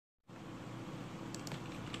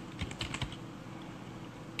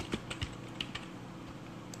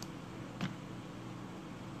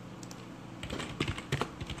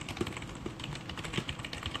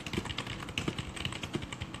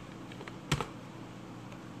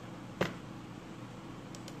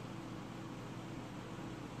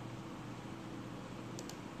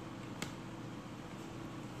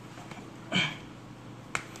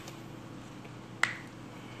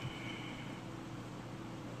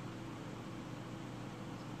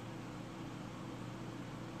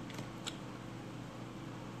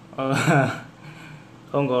Ờ,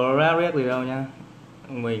 không có rap riết gì đâu nhá.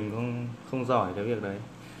 Mình không giỏi cái việc đấy.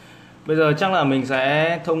 Bây giờ chắc là mình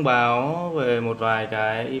sẽ thông báo về một vài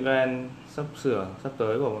cái event sắp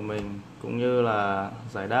tới của bọn mình, cũng như là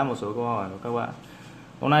giải đáp một số câu hỏi của các bạn.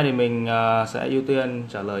 Hôm nay thì mình sẽ ưu tiên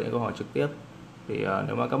trả lời những câu hỏi trực tiếp. Thì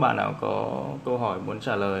nếu mà các bạn nào có câu hỏi muốn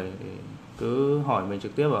trả lời thì cứ hỏi mình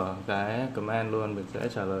trực tiếp ở cái comment luôn, mình sẽ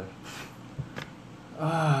trả lời.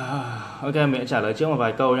 Ok, mình sẽ trả lời trước một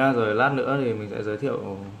vài câu nhá, rồi lát nữa thì mình sẽ giới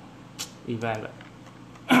thiệu event vậy.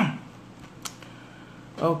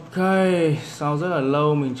 Ok, sau rất là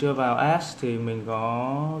lâu mình chưa vào Ask thì mình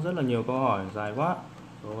có rất là nhiều câu hỏi dài quá.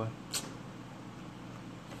 Rồi.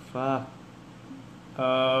 Fuck.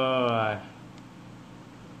 Alright.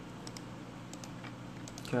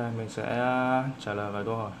 Ok, mình sẽ trả lời vài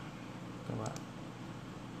câu hỏi các bạn.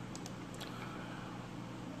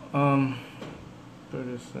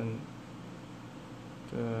 Person.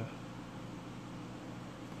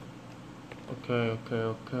 Ok.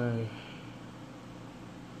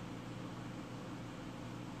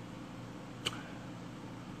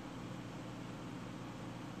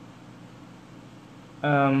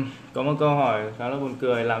 Có một câu hỏi khá là buồn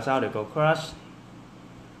cười, làm sao để có crush?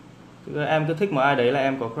 Thực ra em cứ thích một ai đấy là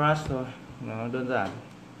em có crush thôi, nó đơn giản.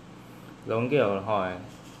 Giống kiểu hỏi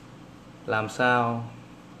làm sao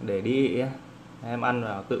để đi ấy. Em ăn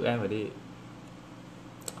vào tự em phải đi.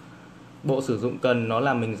 Bộ sử dụng cần nó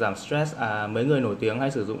làm mình giảm stress à? Mấy người nổi tiếng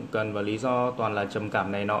hay sử dụng cần và lý do toàn là trầm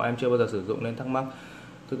cảm này nọ, em chưa bao giờ sử dụng nên thắc mắc.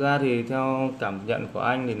 Thực ra thì theo cảm nhận của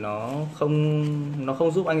anh thì nó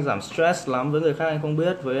không giúp anh giảm stress lắm, với người khác anh không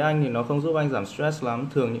biết, với anh thì nó không giúp anh giảm stress lắm,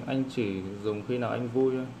 thường anh chỉ dùng khi nào anh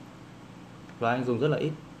vui thôi. Và anh dùng rất là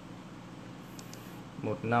ít.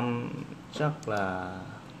 Một năm chắc là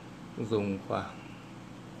dùng khoảng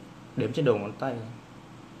đếm trên đầu ngón tay.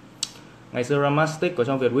 Ngày xưa Ramastic có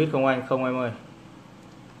trong Việt Wit không anh? Không em ơi.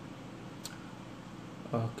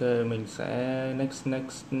 Ok, mình sẽ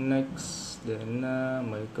next đến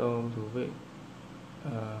mấy câu thú vị.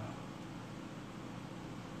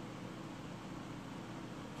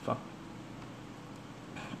 Fuck.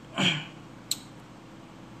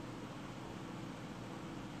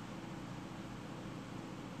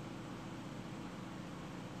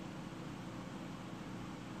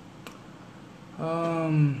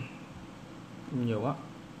 Nhiều quá.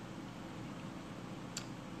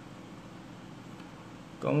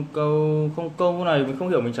 Có một câu này mình không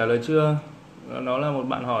hiểu mình trả lời chưa. Nó là một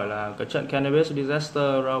bạn hỏi là cái trận Cannabis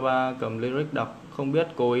Disaster Rauba cầm lyric đọc, không biết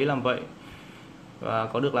cố ý làm vậy và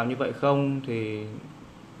có được làm như vậy không. Thì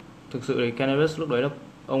thực sự thì Cannabis lúc đấy là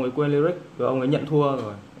ông ấy quên lyric và ông ấy nhận thua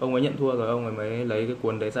rồi, ông ấy mới lấy cái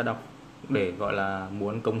cuốn đấy ra đọc để gọi là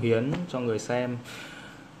muốn cống hiến cho người xem.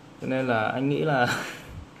 Cho nên là anh nghĩ là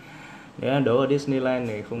nếu em đấu ở Disneyland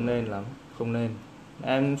thì không nên lắm, không nên.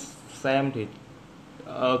 Em xem thì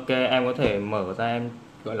ok, em có thể mở ra em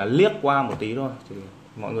gọi là liếc qua một tí thôi thì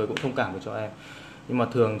mọi người cũng thông cảm được cho em. Nhưng mà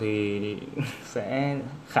thường thì sẽ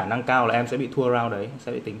khả năng cao là em sẽ bị thua round đấy,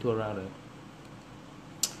 sẽ bị tính thua round đấy.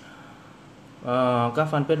 Các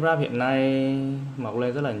fanpage rap hiện nay mọc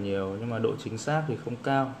lên rất là nhiều nhưng mà độ chính xác thì không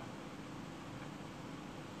cao.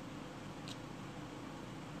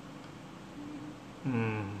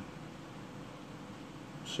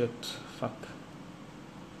 Shit, fuck.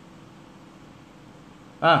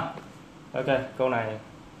 Ok, câu này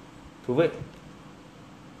thú vị.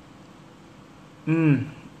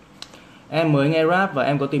 Em mới nghe rap và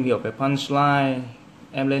em có tìm hiểu về punchline.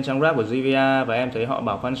 Em lên trang rap của GVA và em thấy họ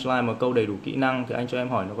bảo punchline một câu đầy đủ kỹ năng, thì anh cho em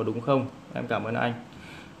hỏi nó có đúng không? Em cảm ơn anh.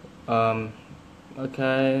 Ok,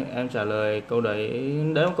 em trả lời câu đấy.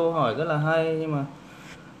 Đấy là một câu hỏi rất là hay, nhưng mà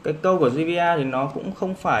cái câu của GVA thì nó cũng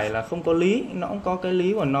không phải là không có lý, nó cũng có cái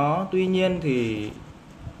lý của nó. Tuy nhiên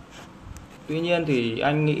thì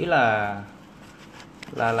anh nghĩ là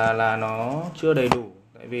nó chưa đầy đủ.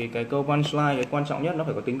 Tại vì cái câu punchline, cái quan trọng nhất nó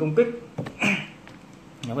phải có tính công kích.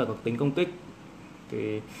 Nó phải có tính công kích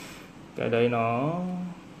thì cái đấy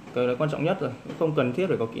quan trọng nhất rồi, không cần thiết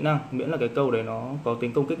phải có kỹ năng, miễn là cái câu đấy nó có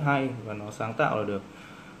tính công kích hay và nó sáng tạo là được.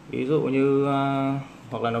 Ví dụ như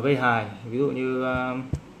hoặc là nó gây hài, ví dụ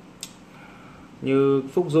như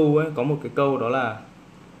Phúc Du ấy có một cái câu đó là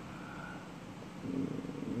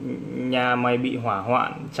nhà mày bị hỏa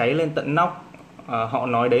hoạn cháy lên tận nóc, họ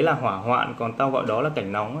nói đấy là hỏa hoạn còn tao gọi đó là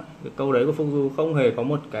cảnh nóng ấy. Cái câu đấy của Phúc Du không hề có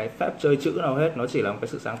một cái phép chơi chữ nào hết, nó chỉ là một cái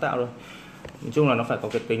sự sáng tạo thôi. Nói chung là nó phải có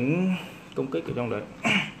cái tính công kích ở trong đấy.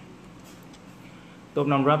 Top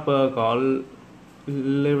 5 rapper có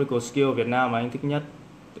lyrical skill Việt Nam mà anh thích nhất.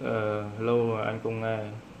 Lâu rồi anh không nghe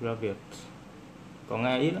rap Việt, có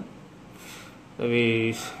nghe ít lắm. Tại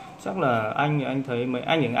vì Chắc là anh thấy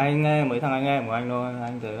anh nghe mấy thằng anh em của anh thôi,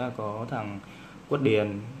 anh thấy là có thằng Quất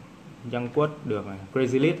Điền, Young Quất được này,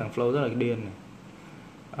 Crazy Lit, thằng Flow rất là điên này.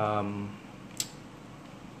 Ờm,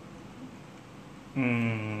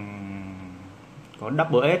 có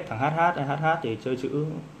Double S, thằng HH thì chơi chữ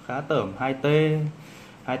khá tởm, 2T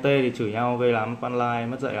thì chửi nhau ghê lắm, punchline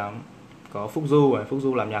mất dạy lắm. Có Phúc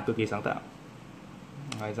Du làm nhạc cực kỳ sáng tạo.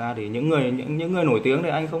 Ngoài ra thì những người nổi tiếng thì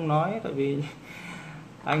anh không nói, tại vì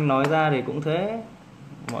anh nói ra thì cũng thế,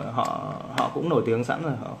 họ cũng nổi tiếng sẵn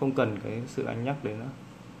rồi, họ không cần cái sự anh nhắc đến nữa.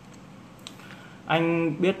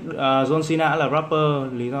 Anh biết John Cena là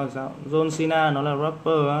rapper, lý do sao? John Cena nó là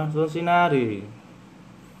rapper á.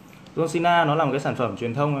 John Cena nó là một cái sản phẩm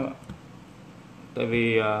truyền thông em ạ. Tại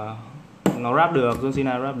vì nó rap được, John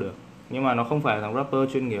Cena rap được, nhưng mà nó không phải là thằng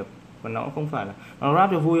rapper chuyên nghiệp, và nó cũng không phải là, nó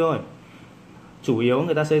rap cho vui thôi. Chủ yếu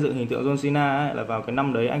người ta xây dựng hình tượng John Cena ấy là vào cái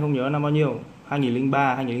năm đấy, anh không nhớ năm bao nhiêu,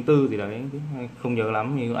 2003, 2004 gì đấy, không nhớ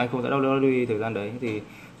lắm, nhưng anh không sẽ WWE thời gian đấy thì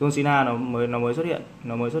John Cena nó mới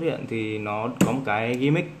xuất hiện thì nó có một cái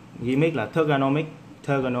gimmick là Thuganomic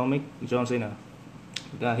John Cena.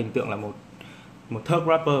 Là hình tượng là một thug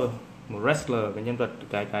rapper, một wrestler, cái nhân vật,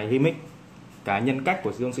 cái gimmick, cái nhân cách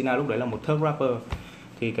của John Cena lúc đấy là một thug rapper.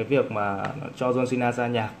 Thì cái việc mà cho John Cena ra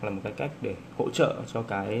nhạc là một cái cách để hỗ trợ cho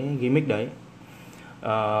cái gimmick đấy.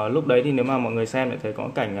 Lúc đấy thì nếu mà mọi người xem lại thấy có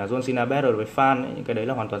cảnh John Cena battle với fan ấy, những cái đấy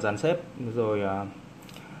là hoàn toàn dàn xếp. Rồi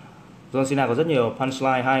John Cena có rất nhiều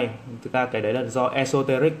punchline hay. Thực ra cái đấy là do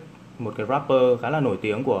Esoteric, một cái rapper khá là nổi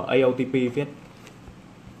tiếng của AOTP viết.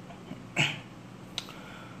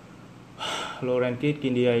 Lauren Kidd,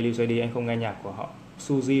 Kindia, Lucidi anh không nghe nhạc của họ.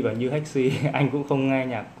 Suzy và Như Hexy anh cũng không nghe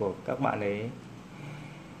nhạc của các bạn ấy.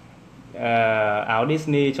 Áo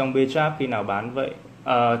Disney trong B-Trap khi nào bán vậy?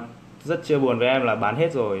 Rất chia buồn với em là bán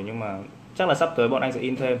hết rồi, nhưng mà chắc là sắp tới bọn anh sẽ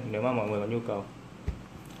in thêm nếu mà mọi người có nhu cầu.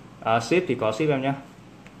 Ship thì có ship em nhé.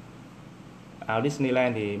 Áo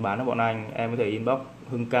Disneyland thì bán cho bọn anh, em có thể inbox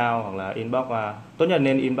Hưng Cao hoặc là inbox, tốt nhất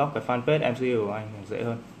nên inbox cái fanpage MCU của anh dễ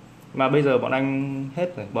hơn. Mà bây giờ bọn anh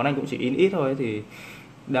hết rồi, bọn anh cũng chỉ in ít thôi, thì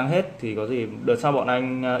đang hết thì có gì đợt sau bọn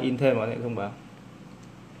anh in thêm bọn anh sẽ thông báo.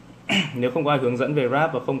 Nếu không có ai hướng dẫn về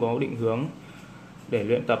rap và không có định hướng để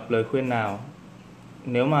luyện tập, lời khuyên nào?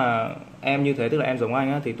 Nếu mà em như thế, tức là em giống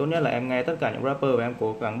anh á, thì tốt nhất là em nghe tất cả những rapper và em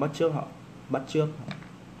cố gắng bắt chước.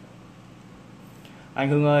 Anh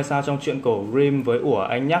Hưng ơi, sao trong chuyện cổ Rim với ủa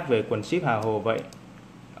anh nhắc về quần ship Hà Hồ vậy?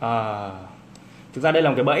 Thực ra đây là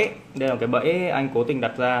một cái bẫy anh cố tình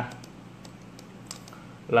đặt ra,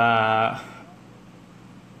 là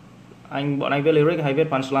bọn anh viết lyric hay viết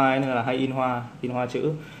punchline nên là hay in hoa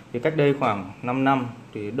chữ. Thì cách đây khoảng 5 năm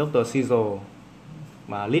thì Dr. Sizzle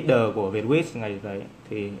mà leader của Vietwiz ngày đấy,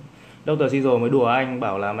 thì Dr. Sizzle mới đùa anh,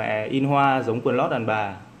 bảo là mẹ in hoa giống quần lót đàn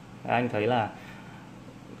bà. Anh thấy là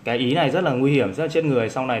cái ý này rất là nguy hiểm, rất là chết người.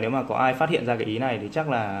 Sau này nếu mà có ai phát hiện ra cái ý này thì chắc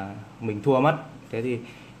là mình thua mất. Thế thì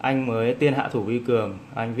anh mới tiên hạ thủ vi cường,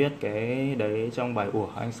 anh viết cái đấy trong bài ủa,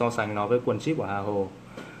 anh so sánh nó với quần ship của Hà Hồ.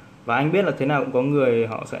 Và anh biết là thế nào cũng có người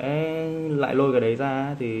họ sẽ lại lôi cái đấy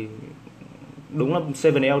ra. Thì đúng là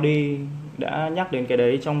 7LD đã nhắc đến cái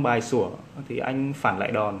đấy trong bài sủa, thì anh phản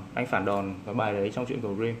đòn vào bài đấy trong chuyện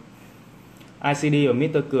của Rim. ICD và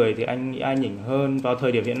Mr. Cười thì anh nghĩ ai nhỉnh hơn. Vào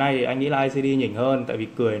thời điểm hiện nay thì anh nghĩ là ICD nhỉnh hơn, tại vì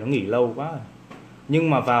Cười nó nghỉ lâu quá. Nhưng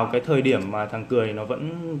mà vào cái thời điểm mà thằng Cười nó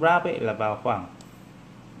vẫn rap ấy, là vào khoảng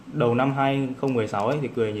đầu năm 2016 ấy, thì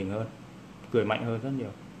Cười nhỉnh hơn, Cười mạnh hơn rất nhiều.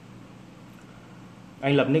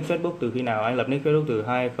 Anh lập nick Facebook từ khi nào? Anh lập nick Facebook từ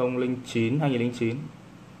 2009.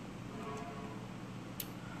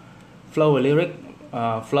 Flow và lyric,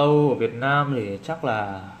 flow ở Việt Nam thì chắc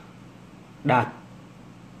là Đạt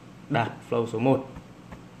flow số 1.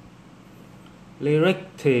 Lyric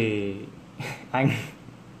thì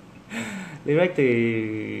lyric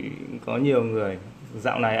thì có nhiều người.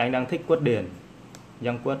 Dạo này anh đang thích Quất Điền,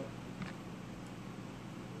 Young Quất.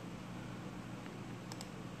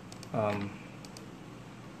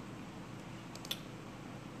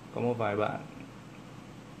 Có một vài bạn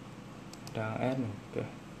đang add mình. Okay.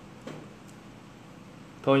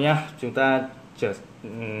 Thôi nhá, chúng ta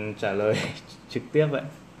trả lời trực tiếp vậy.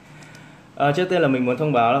 Trước tiên là mình muốn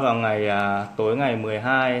thông báo là vào tối ngày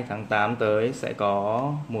 12 tháng 8 tới sẽ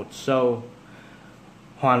có một show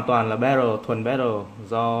hoàn toàn là thuần battle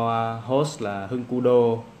do host là Hưng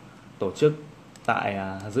Kudo tổ chức tại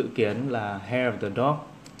dự kiến là Hair of the Dog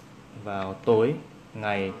vào tối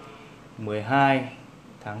ngày 12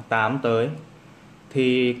 tháng 8 tới.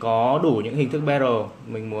 Thì có đủ những hình thức battle.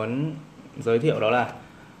 Mình muốn giới thiệu đó là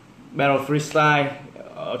battle freestyle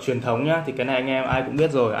truyền thống nhá, thì cái này anh em ai cũng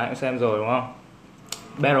biết rồi, ai cũng xem rồi đúng không?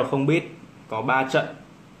 Battle không beat có 3 trận,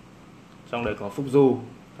 trong đấy có Phúc Du,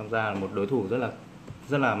 tham gia là một đối thủ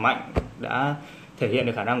rất là mạnh, đã thể hiện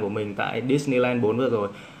được khả năng của mình tại Disneyland 4 vừa rồi.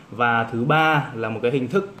 Và thứ ba là một cái hình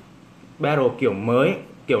thức battle kiểu mới,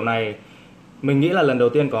 kiểu này mình nghĩ là lần đầu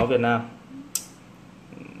tiên có ở Việt Nam.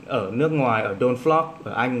 Ở nước ngoài, ở Don't Flog,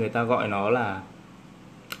 ở Anh người ta gọi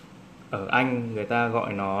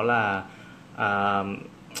nó là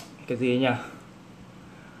cái gì nhỉ?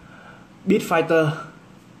 Beat Fighter.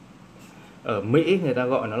 Ở Mỹ người ta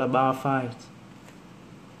gọi nó là Bar Fight.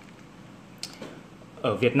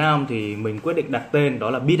 Ở Việt Nam thì mình quyết định đặt tên đó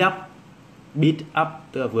là Beat Up. Beat Up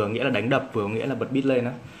tức là vừa nghĩa là đánh đập, vừa nghĩa là bật beat lên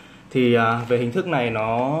đó. Thì về hình thức này,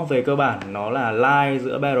 nó về cơ bản nó là line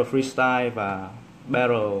giữa battle freestyle và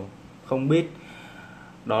battle không beat.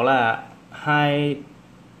 Đó là hai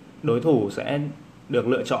đối thủ sẽ được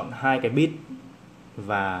lựa chọn hai cái beat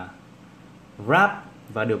và rap,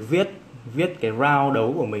 và được viết cái round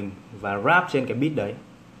đấu của mình và rap trên cái beat đấy.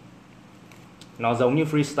 Nó giống như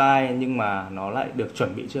freestyle nhưng mà nó lại được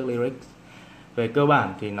chuẩn bị trước lyrics. Về cơ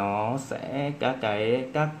bản thì nó sẽ các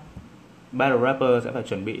battle rapper sẽ phải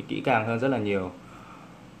chuẩn bị kỹ càng hơn rất là nhiều.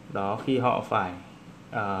 Đó, khi họ phải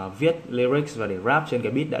viết lyrics và để rap trên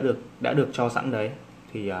cái beat đã được cho sẵn đấy.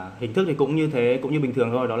 Thì hình thức thì cũng như thế, cũng như bình thường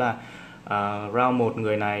thôi, đó là round 1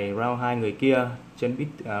 người này, round 2 người kia trên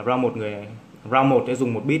beat. Round 1 sẽ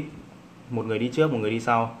dùng một beat, một người đi trước, một người đi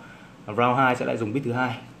sau. Round 2 sẽ lại dùng beat thứ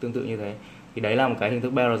hai, tương tự như thế. Thì đấy là một cái hình thức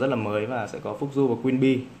battle rất là mới, và sẽ có Phúc Du và Queen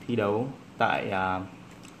Bee thi đấu tại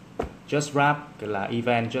Just Rap, cái là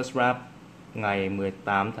event Just Rap ngày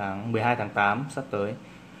 12 tháng 8 sắp tới.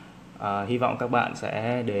 Hy vọng các bạn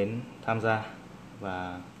sẽ đến tham gia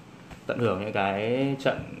và tận hưởng những cái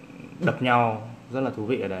trận đập nhau rất là thú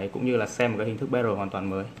vị ở đấy, cũng như là xem một cái hình thức battle hoàn toàn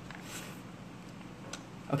mới.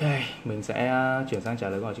 Ok, mình sẽ chuyển sang trả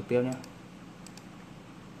lời câu hỏi trực tiếp nhé.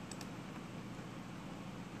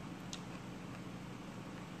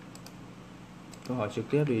 Câu hỏi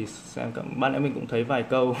trực tiếp thì xem ban nãy mình cũng thấy vài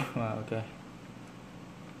câu. Ok.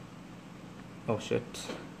 Oh shit.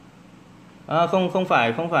 Không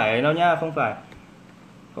phải đâu nhá,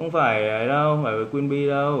 không phải ấy đâu, phải với Queen Bee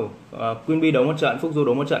đâu. Queen Bee đấu một trận, Phúc Du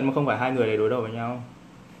đấu một trận, mà không phải hai người để đối đầu với nhau.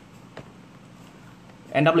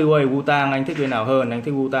 NWA, Wu-Tang, anh thích bên nào hơn? Anh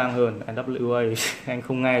thích Wu-Tang hơn. NWA anh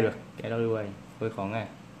không nghe được, NWA hơi khó nghe.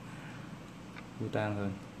 Wu-Tang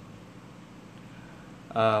hơn.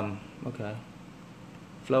 Ok.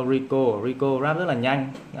 Flow Rico rap rất là nhanh,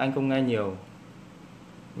 anh không nghe nhiều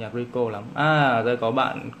nhạc Rico lắm. Đây có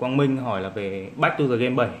bạn Quang Minh hỏi là về Back to the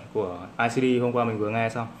Game 7 của ICD, hôm qua mình vừa nghe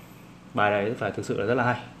xong. Bài đấy phải thực sự là rất là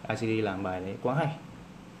hay. ICD làm bài đấy quá hay,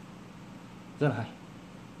 rất là hay.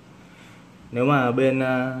 Nếu mà bên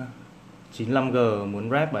 95G muốn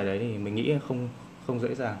rap bài đấy thì mình nghĩ không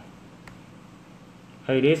dễ dàng.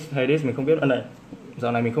 Hades mình không biết ở đây,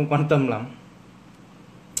 dạo này mình không quan tâm lắm.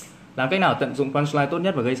 Làm cách nào tận dụng punchline tốt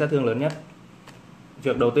nhất và gây sát thương lớn nhất?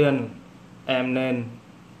 Việc đầu tiên, em nên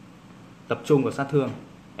tập trung vào sát thương.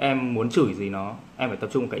 Em muốn chửi gì nó, em phải tập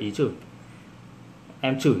trung cái ý chửi.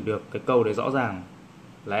 Em chửi được cái câu đấy rõ ràng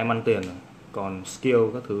là em ăn tiền rồi. Còn skill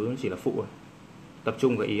các thứ chỉ là phụ rồi. Tập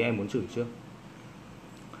trung cái ý em muốn chửi trước.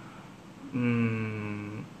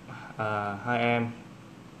 Hai em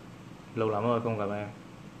lâu lắm rồi không gặp em.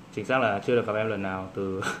 Chính xác là chưa được gặp em lần nào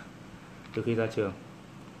từ khi ra trường.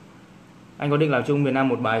 Anh có định làm chung miền Nam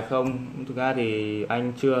một bài không? Thực ra thì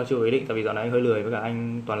anh chưa có ý định, tại vì dạo này anh hơi lười, với cả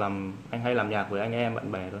anh hay làm nhạc với anh em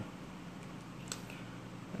bạn bè thôi.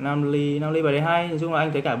 Nam Ly bài đấy hay, nói chung là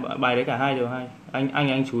anh thấy cả bài đấy cả hai đều hay.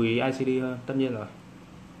 Anh chú ý ICD hơn, tất nhiên rồi.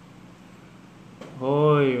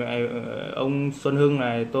 Thôi mẹ, ông Xuân Hưng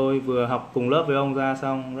này, tôi vừa học cùng lớp với ông ra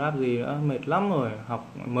xong rap gì nữa, mệt lắm rồi,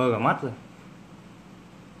 học mơ cả mắt rồi.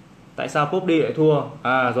 Tại sao Pop đi lại thua?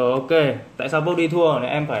 Rồi ok, tại sao Pop đi thua? Này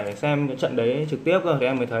em phải xem cái trận đấy trực tiếp cơ thì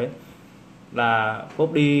em mới thấy là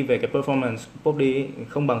Pop đi về cái performance, Pop đi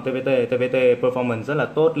không bằng TVT performance rất là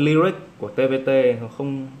tốt, lyric của TVT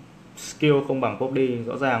không, skill không bằng Pop đi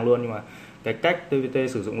rõ ràng luôn, nhưng mà cái cách TVT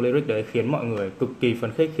sử dụng lyric đấy khiến mọi người cực kỳ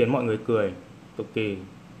phấn khích, khiến mọi người cười, cực kỳ,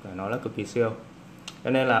 phải nói là cực kỳ siêu. Cho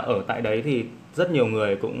nên là ở tại đấy thì rất nhiều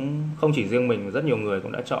người, cũng không chỉ riêng mình, rất nhiều người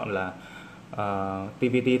cũng đã chọn là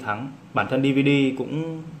TVT thắng. Bản thân DVD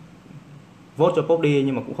cũng vote cho Pop đi,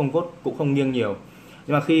 nhưng mà cũng không nghiêng nhiều.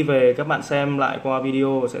 Nhưng mà khi về các bạn xem lại qua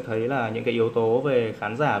video sẽ thấy là những cái yếu tố về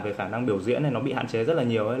khán giả, về khả năng biểu diễn này nó bị hạn chế rất là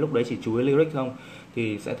nhiều ấy. Lúc đấy chỉ chú ý lyric không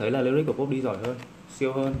thì sẽ thấy là lyric của Pop đi giỏi hơn,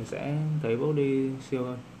 siêu hơn, thì sẽ thấy Pop đi siêu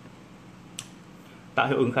hơn. Tạo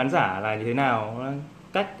hiệu ứng khán giả là như thế nào?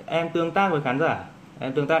 Cách em tương tác với khán giả.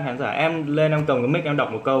 Em lên em cầm cái mic em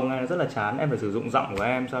đọc một câu nghe nó rất là chán, em phải sử dụng giọng của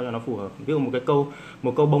em sao cho nó phù hợp. Ví dụ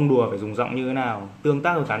một câu bông đùa phải dùng giọng như thế nào, tương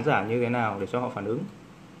tác với khán giả như thế nào để cho họ phản ứng.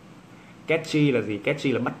 Catchy là gì?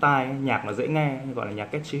 Catchy là bắt tai, nhạc nó dễ nghe, gọi là nhạc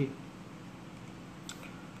catchy.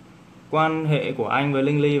 Quan hệ của anh với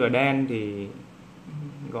Linh Ly và Đen thì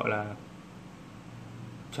gọi là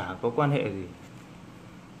chả có quan hệ gì.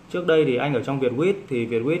 Trước đây thì anh ở trong Vietwit thì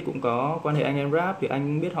Vietwit cũng có quan hệ anh em rap, thì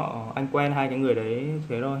anh biết họ, anh quen hai cái người đấy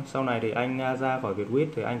thế thôi. Sau này thì anh ra khỏi Vietwit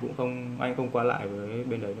thì anh cũng không qua lại với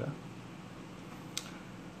bên đấy nữa.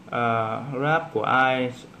 Rap của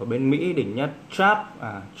ai ở bên Mỹ đỉnh nhất?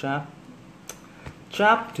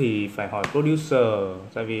 Trap thì phải hỏi producer,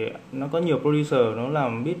 tại vì nó có nhiều producer nó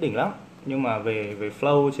làm beat đỉnh lắm. Nhưng mà về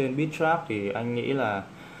flow trên beat trap thì anh nghĩ là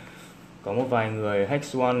có một vài người,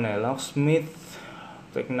 Hex One này, Locksmith,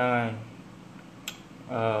 Tech Nine,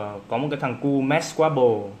 có một cái thằng cu Mass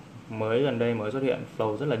Squabble mới gần đây mới xuất hiện,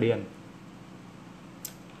 flow rất là điên.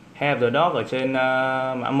 Have the Dog ở trên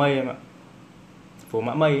Mã Mây em ạ, phố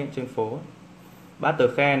Mã Mây ấy, trên phố. Battle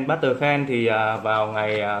Khen thì vào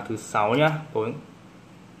ngày thứ 6 nhá,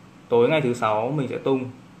 tối ngày thứ 6 mình sẽ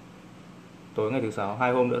tung. Tối ngày thứ 6,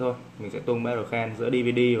 2 hôm nữa thôi, mình sẽ tung Battle Khen giữa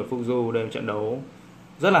DVD và Phúc Du. Đây là trận đấu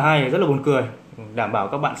rất là hay, rất là buồn cười. Đảm bảo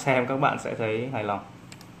các bạn xem các bạn sẽ thấy hài lòng.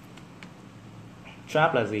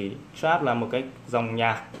 Trap là gì? Trap là một cái dòng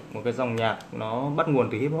nhạc nó bắt nguồn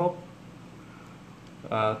từ hip hop.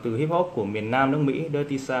 Từ hip hop của miền Nam nước Mỹ,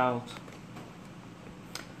 Dirty South.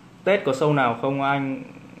 Tết có show nào không anh?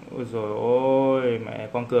 Ôi rồi ôi, mẹ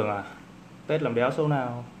Quang Cường à? Tết làm đéo show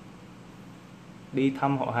nào. Đi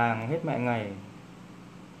thăm họ hàng hết mẹ ngày.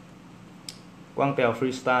 Quang Tèo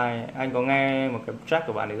Freestyle, anh có nghe một cái track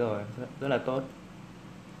của bạn ấy rồi, rất là tốt.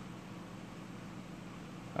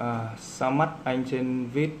 Sao mắt anh trên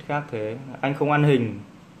vid khác thế? Anh không ăn hình,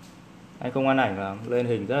 anh không ăn ảnh lắm, lên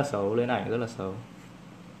hình rất là xấu, lên ảnh rất là xấu.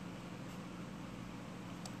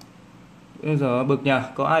 Bây giờ bực nhỉ,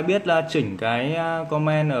 có ai biết là chỉnh cái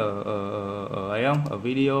comment ở ấy không? Ở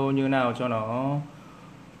video như nào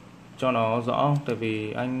cho nó rõ không? Tại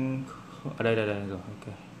vì anh ở đây rồi,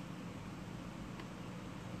 ok.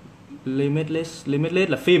 Limitless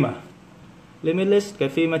là phim à? Limitless, cái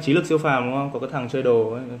phim Trí lực siêu phàm đúng không? Có cái thằng chơi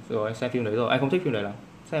đồ ấy. Rồi anh xem phim đấy rồi, anh không thích phim đấy lắm,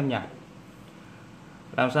 xem nhạt.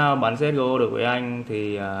 Làm sao bắn CSGO được với anh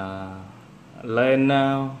thì lên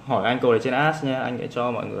hỏi anh câu đấy trên Ask nha, anh sẽ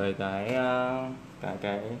cho mọi người cái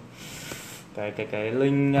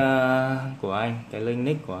link của anh, cái link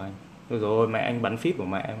nick của anh. Rồi mẹ anh bắn phíp của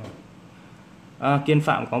mẹ em. Kiên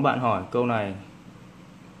Phạm có bạn hỏi câu này,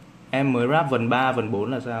 em mới rap vần 3, vần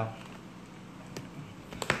 4 là sao?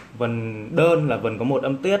 Vần đơn là vần có một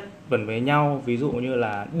âm tiết, vần với nhau, ví dụ như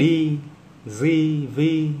là đi, di,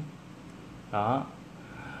 vi. Đó.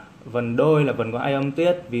 Vần đôi là vần có 2 âm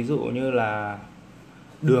tiết, ví dụ như là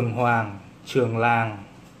đường hoàng, trường làng.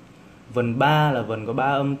 Vần 3 là vần có 3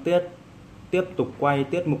 âm tiết, tiếp tục quay,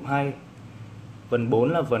 tiết mục hay. Vần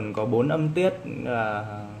 4 là vần có 4 âm tiết,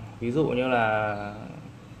 ví dụ như là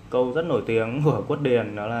câu rất nổi tiếng của Quất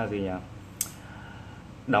Điền đó là gì nhỉ?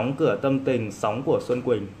 Đóng cửa tâm tình, sóng của Xuân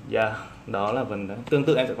Quỳnh. Đó là vần đấy. Tương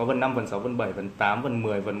tự em sẽ có vần 5, vần 6, vần 7, vần 8, vần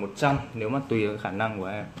 10, vần 100 nếu mà tùy khả năng của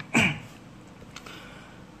em.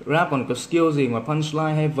 Rap còn có skill gì ngoài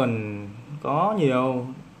punchline hay vần? Có nhiều.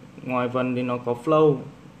 Ngoài vần thì nó có flow.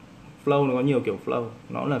 Flow nó có nhiều kiểu flow,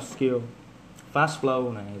 nó là skill. Fast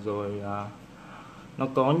flow này, rồi nó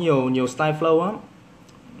có nhiều style flow á.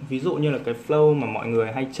 Ví dụ như là cái flow mà mọi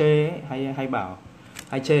người hay chê ấy,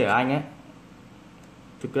 hay chê ở anh ấy.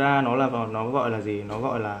 Thực ra nó gọi là gì? Nó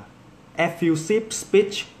gọi là effusive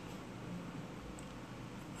speech.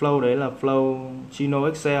 Flow đấy là flow Chino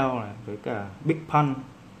Excel này với cả Big Pun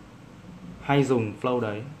hay dùng flow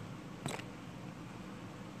đấy.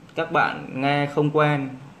 Các bạn nghe không quen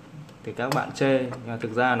thì các bạn chê, nhưng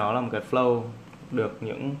thực ra nó là một cái flow được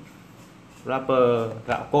những rapper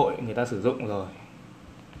gạo cội người ta sử dụng rồi.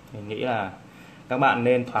 Mình nghĩ là các bạn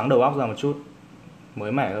nên thoáng đầu óc ra một chút,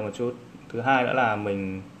 mới mẻ ra một chút. Thứ hai nữa là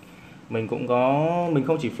mình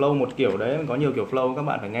không chỉ flow một kiểu đấy, mình có nhiều kiểu flow. Các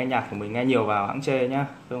bạn phải nghe nhạc của mình, nghe nhiều vào hãng chê nhá,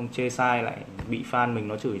 không chê sai lại bị fan mình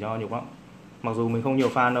nó chửi cho nhục lắm. Mặc dù mình không nhiều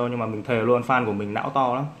fan đâu, nhưng mà mình thề luôn fan của mình não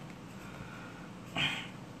to lắm.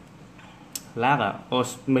 Lag à?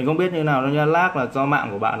 Mình không biết như nào đâu nha. Lag là do mạng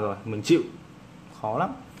của bạn rồi, mình chịu. Khó lắm.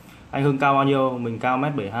 Anh Hưng cao bao nhiêu? Mình cao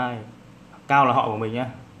 1m72. Cao là họ của mình nhá.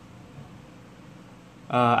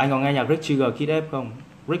 Anh có nghe nhạc Rick Trigger Kid F không?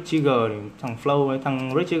 Rick Trigger thì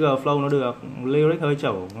thằng Rick Trigger flow nó được, lyric hơi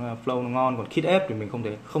chẩu, flow nó ngon. Còn Kid F thì mình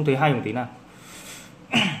không thấy hay một tí nào.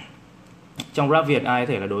 Trong rap Việt ai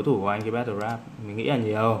có thể là đối thủ của anh cái battle rap? Mình nghĩ là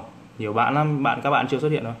nhiều bạn lắm, các bạn chưa xuất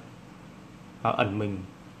hiện thôi. Ẩn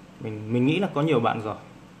mình nghĩ là có nhiều bạn giỏi.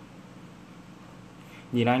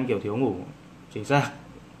 Nhìn anh kiểu thiếu ngủ, chính xác.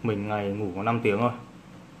 Mình ngày ngủ có 5 tiếng thôi.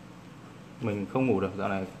 Mình không ngủ được, dạo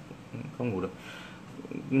này không ngủ được.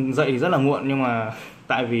 Dậy thì rất là muộn nhưng mà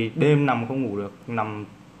tại vì đêm nằm không ngủ được,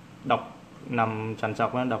 nằm trằn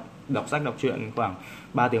trọc, đọc sách, đọc truyện khoảng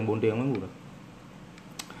 3 tiếng 4 tiếng mới ngủ được.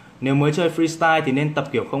 Nếu mới chơi freestyle thì nên tập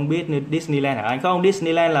kiểu không biết như Disneyland hả anh? Không,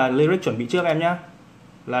 Disneyland là lyric chuẩn bị trước em nhá.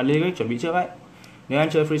 Là lyric chuẩn bị trước ấy. Nếu anh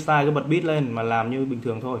chơi freestyle cứ bật beat lên mà làm như bình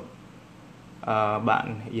thường thôi.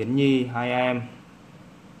 Bạn Yến Nhi, hai em.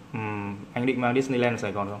 Anh định mang Disneyland ở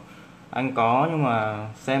Sài Gòn không? Anh có nhưng mà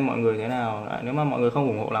xem mọi người thế nào. Nếu mà mọi người không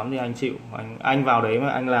ủng hộ lắm thì anh chịu. Anh vào đấy mà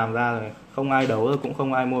anh làm ra rồi không ai đấu rồi cũng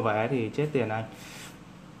không ai mua vé thì chết tiền anh.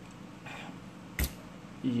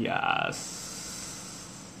 Yes.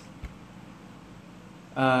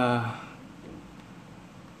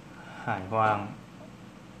 Hải Hoàng,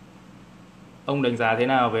 ông đánh giá thế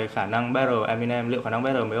nào về khả năng battle Eminem? Liệu khả năng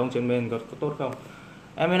battle mấy ông trên main có tốt không?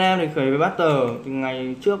 Eminem thì khởi với battle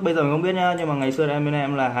ngày trước, bây giờ mình không biết nhá, nhưng mà ngày xưa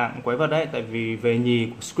Eminem là hạng quái vật đấy, tại vì về nhì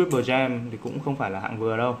của Scribble Jam thì cũng không phải là hạng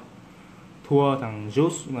vừa đâu, thua thằng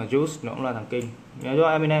Juice, mà Juice nó cũng là thằng kinh. Nhớ cho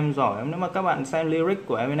Eminem giỏi, nếu mà các bạn xem lyric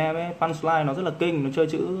của Eminem ấy, punchline nó rất là kinh, nó chơi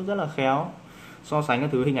chữ rất là khéo, so sánh các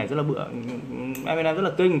thứ hình ảnh rất là bựa. Eminem rất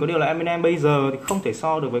là kinh, có điều là Eminem bây giờ thì không thể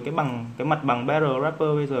so được với cái mặt bằng battle rapper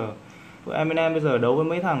bây giờ. Eminem bây giờ đấu với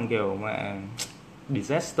mấy thằng kiểu mà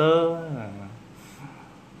Disaster,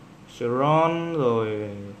 Sharon rồi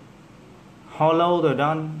Hollow rồi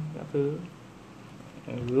Don các thứ,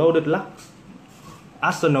 Loaded Lux,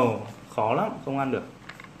 Arsenal khó lắm, không ăn được.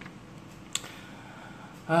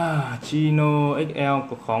 Chino XL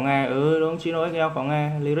có khó nghe. Đúng, Chino XL khó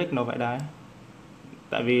nghe, lyric nó vậy đấy.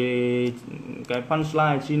 Tại vì cái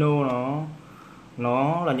punchline Chino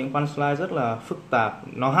nó là những punchline rất là phức tạp,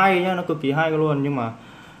 nó hay nhá, nó cực kỳ hay luôn, nhưng mà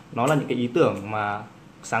nó là những cái ý tưởng mà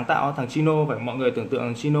sáng tạo. Thằng Chino, phải mọi người tưởng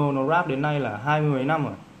tượng Chino nó rap đến nay là 20 mấy năm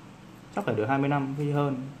rồi, chắc phải được 20 năm hay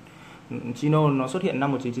hơn. Chino nó xuất hiện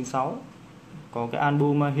năm 1996, có cái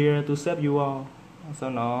album Here to Save You All, sau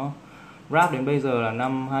nó rap đến bây giờ là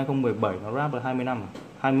năm 2017, nó rap được 20 năm rồi,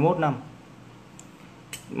 21 năm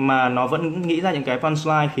mà nó vẫn nghĩ ra những cái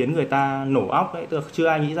punchline khiến người ta nổ óc đấy, tức là chưa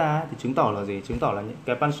ai nghĩ ra ấy, thì chứng tỏ là gì? Chứng tỏ là những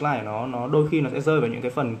cái punchline của nó đôi khi nó sẽ rơi vào những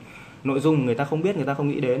cái phần nội dung người ta không biết, người ta không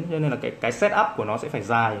nghĩ đến, cho nên là cái setup của nó sẽ phải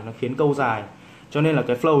dài, nó khiến câu dài, cho nên là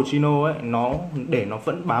cái flow Chino ấy, nó để nó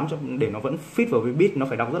vẫn bám cho, để nó vẫn fit vào với beat, nó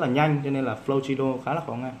phải đọc rất là nhanh, cho nên là flow Chino khá là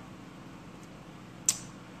khó nghe.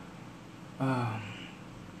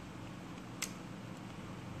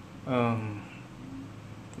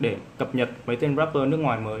 Để cập nhật mấy tên rapper nước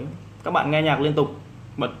ngoài mới, các bạn nghe nhạc liên tục,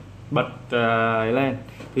 bật ấy lên.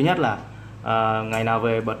 Thứ nhất là ngày nào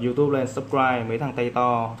về bật YouTube lên, subscribe mấy thằng tay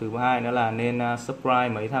to. Thứ hai nữa là nên subscribe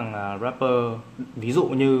mấy thằng rapper, ví dụ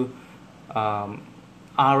như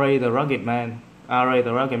R.A. The Rugged Man. R.A.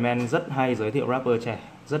 The Rugged Man rất hay giới thiệu rapper trẻ,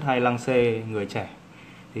 rất hay lăng xê người trẻ.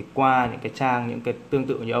 Thì qua những cái trang, những cái tương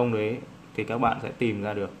tự như ông đấy thì các bạn sẽ tìm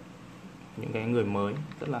ra được những cái người mới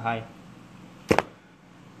rất là hay.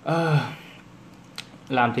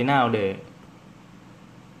 Làm thế nào để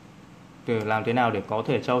có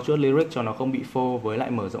thể trau chuốt lyric cho nó không bị phô với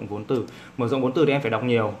lại mở rộng vốn từ. Mở rộng vốn từ thì em phải đọc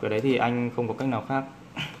nhiều, cái đấy thì anh không có cách nào khác.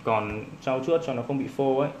 Còn trau chuốt cho nó không bị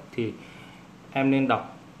phô ấy thì em nên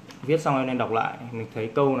đọc, viết xong em nên đọc lại, mình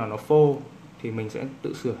thấy câu nào nó phô thì mình sẽ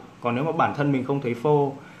tự sửa. Còn nếu mà bản thân mình không thấy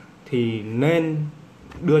phô thì nên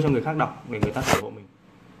đưa cho người khác đọc để người ta sửa hộ mình.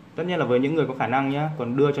 Tất nhiên là với những người có khả năng nhá,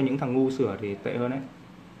 còn đưa cho những thằng ngu sửa thì tệ hơn đấy.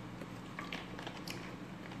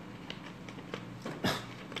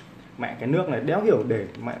 Mẹ, cái nước này đéo hiểu để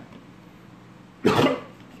mẹ.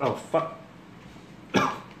 Oh fuck.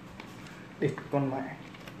 Địt con mẹ.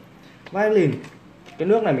 Vai lìn. Cái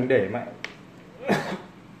nước này mình để mẹ.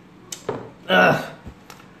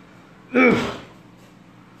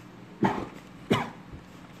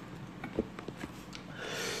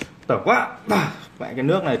 Tở quá. Mẹ, cái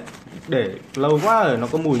nước này để lâu quá rồi nó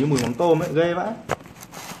có mùi như mùi mắm tôm ấy, ghê vãi.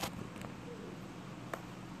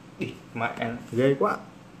 Mẹ, ghê quá.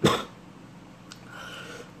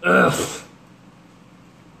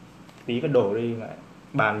 Tí phải đổ đi mẹ.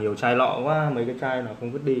 Bàn nhiều chai lọ quá, mấy cái chai nào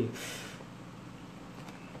không vứt đi.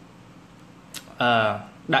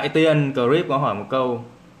 Đại Tiên Clip có hỏi một câu: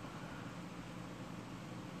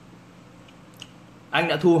 anh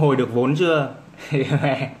đã thu hồi được vốn chưa?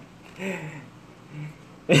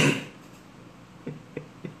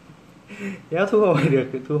 Đéo thu hồi được,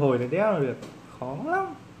 thu hồi thì đéo được, khó lắm,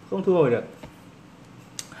 không thu hồi được.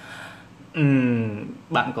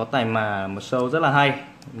 Bạn có tài mà một show rất là hay,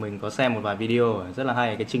 mình có xem một vài video rất là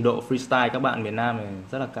hay, cái trình độ freestyle các bạn miền Nam này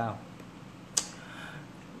rất là cao.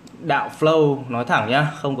 Đạo flow, nói thẳng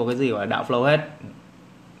nhá, không có cái gì gọi là đạo flow hết,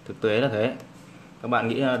 thực tế là thế. Các bạn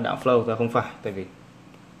nghĩ là đạo flow, ra không phải. Tại vì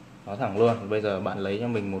nói thẳng luôn, bây giờ bạn lấy cho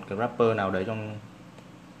mình một cái rapper nào đấy trong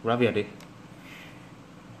rap Việt đi,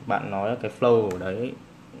 bạn nói cái flow ở đấy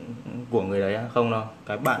của người đấy không đâu,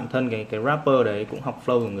 cái bản thân cái rapper đấy cũng học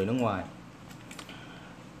flow của người nước ngoài,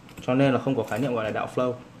 cho nên là không có khái niệm gọi là đạo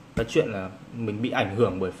flow. Cái chuyện là mình bị ảnh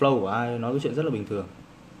hưởng bởi flow của ai, nói cái chuyện rất là bình thường.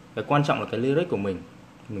 Cái quan trọng là cái lyric của mình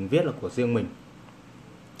viết là của riêng mình,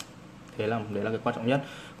 thế là đấy là cái quan trọng nhất.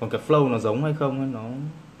 Còn cái flow nó giống hay không nó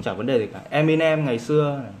chả vấn đề gì cả. Eminem ngày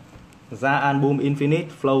xưa ra album Infinite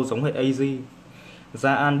flow giống hệt AZ,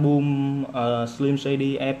 ra album Slim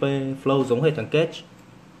Shady EP flow giống hệt thằng Cage,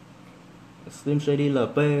 Slim Shady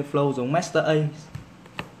LP flow giống Master A,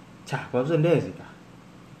 chả có vấn đề gì cả.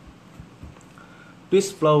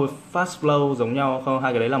 Twist flow, fast flow giống nhau không?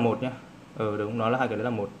 Hai cái đấy là một nhá. Đúng, nó là hai cái đấy là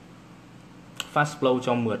một. Fast flow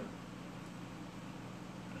cho mượt.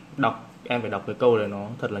 Đọc, em phải đọc cái câu này nó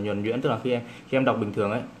thật là nhuần nhuyễn, tức là khi em đọc bình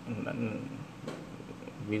thường ấy,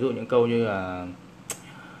 ví dụ những câu như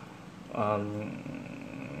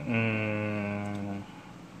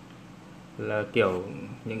là kiểu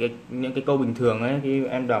những cái câu bình thường ấy, khi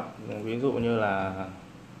em đọc ví dụ như là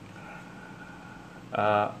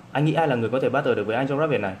anh nghĩ ai là người có thể battle được với anh trong rap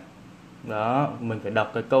Việt này. Đó, mình phải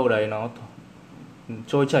đọc cái câu đấy nó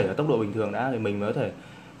trôi chảy ở tốc độ bình thường đã thì mình mới có thể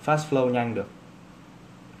fast flow nhanh được.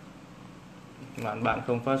 Bạn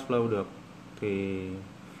không fast flow được thì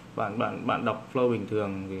bạn đọc flow bình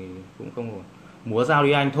thường thì cũng không ổn. Múa dao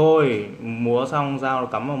đi anh thôi, múa xong dao nó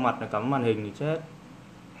cắm vào mặt, nó cắm màn hình thì chết.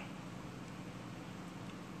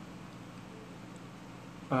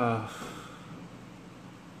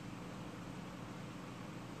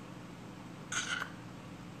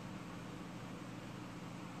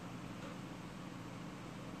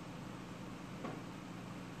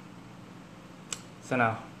 Xem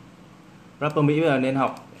nào, rapper Mỹ bây giờ nên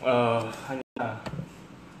học hay là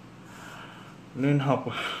nên học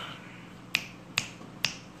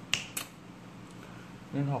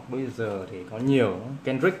bây giờ thì có nhiều.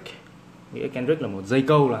 Kendrick, nghĩa Kendrick là một, dây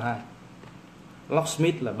câu là 2,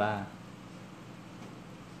 Locksmith là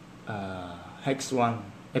 3, Hex One,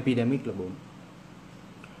 Epidemic là 4.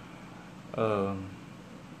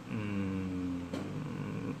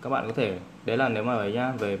 Các bạn có thể, đấy là nếu mà ấy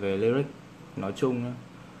nhá, về lyric nói chung nhá.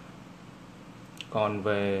 Còn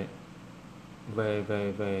về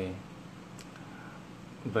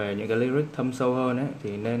những cái lyric thâm sâu hơn ấy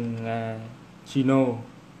thì nên nghe Chino,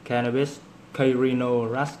 Cannabis,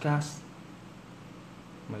 K-Rino, Rascas,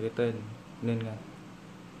 mấy cái tên nên nghe.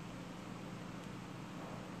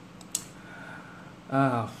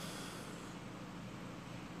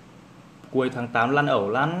 Cuối tháng 8 lăn ẩu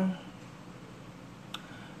lăn.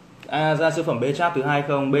 Ra siêu phẩm B-Trap thứ 2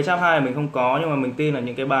 không? B-Trap 2 mình không có, nhưng mà mình tin là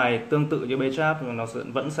những cái bài tương tự như B-Trap nó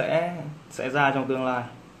vẫn sẽ ra trong tương lai.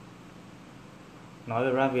 Nói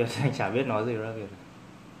về rap Việt anh chả biết nói gì rap Việt.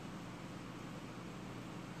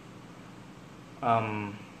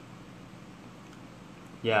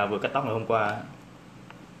 Vừa cắt tóc ngày hôm qua.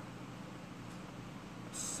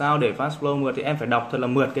 Sao để fast flow mượt thì em phải đọc thật là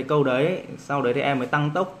mượt cái câu đấy, sau đấy thì em mới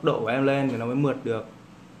tăng tốc độ của em lên thì nó mới mượt được.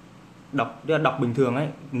 Đọc bình thường ấy,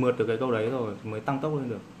 mượt được cái câu đấy rồi mới tăng tốc lên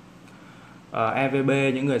được. EVB,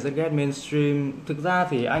 những người rất ghét mainstream. Thực ra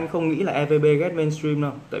thì anh không nghĩ là EVB ghét mainstream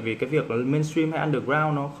đâu, tại vì cái việc là mainstream hay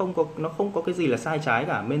underground nó không có cái gì là sai trái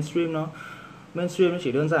cả. Mainstream nó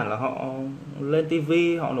chỉ đơn giản là họ lên TV,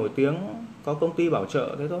 họ nổi tiếng, có công ty bảo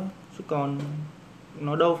trợ thế thôi, chứ còn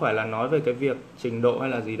nó đâu phải là nói về cái việc trình độ hay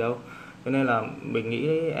là gì đâu. Cho nên là mình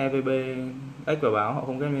nghĩ EVB, Ếch và Báo họ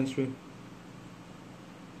không ghét mainstream.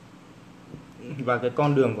 Và cái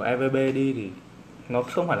con đường của EVB đi thì nó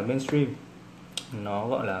không phải là mainstream, nó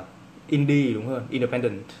gọi là indie đúng hơn,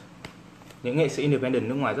 independent. Những nghệ sĩ independent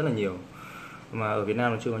nước ngoài rất là nhiều, mà ở Việt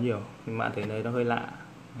Nam nó chưa có nhiều, nhưng bạn thấy đấy nó hơi lạ,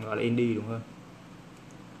 gọi là indie đúng hơn.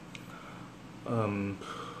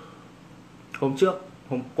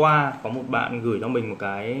 Hôm qua có một bạn gửi cho mình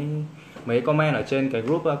mấy comment ở trên cái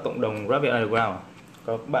group cộng đồng Rap Việt Underground.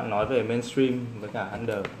 Có bạn nói về mainstream với cả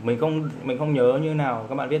under. Mình không nhớ như nào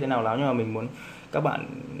các bạn viết thế nào lắm, nhưng mà mình muốn các bạn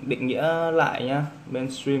định nghĩa lại nhá.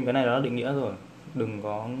 Mainstream cái này nó định nghĩa rồi, đừng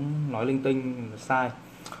có nói linh tinh sai.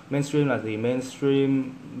 Mainstream là gì? Mainstream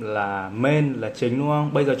là main là chính đúng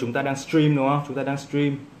không? Bây giờ chúng ta đang stream đúng không? Chúng ta đang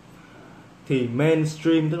stream. Thì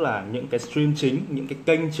mainstream tức là những cái stream chính, những cái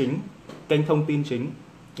kênh chính, kênh thông tin chính.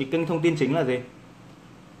 Cái kênh thông tin chính là gì?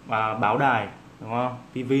 Báo đài đúng không?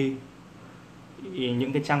 TV,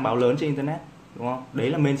 những cái trang báo lớn trên internet đúng không? Đấy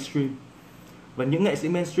là mainstream. Và những nghệ sĩ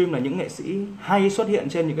mainstream là những nghệ sĩ hay xuất hiện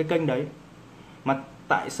trên những cái kênh đấy. Mà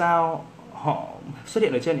tại sao họ xuất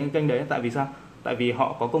hiện ở trên những kênh đấy? Tại vì sao? Tại vì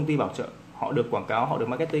họ có công ty bảo trợ, họ được quảng cáo, họ được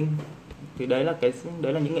marketing. Thì đấy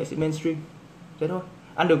là những nghệ sĩ mainstream. Thế thôi.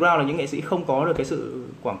 Underground là những nghệ sĩ không có được cái sự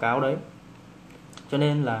quảng cáo đấy. Cho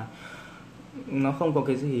nên là nó không có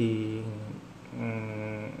cái gì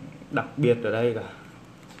đặc biệt ở đây cả.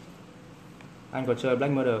 Anh có chơi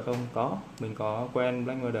Black Murder không? Có, mình có quen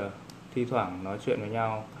Black Murder. Thi thoảng nói chuyện với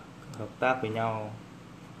nhau, hợp tác với nhau.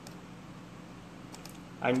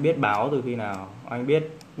 Anh biết báo từ khi nào? Anh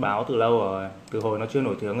biết báo từ lâu rồi, từ hồi nó chưa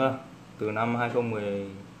nổi tiếng cơ. Từ năm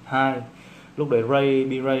 2012. Lúc đấy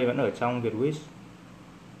B-Ray vẫn ở trong Vietwiz.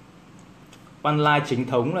 Punchline chính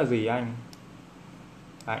thống là gì anh?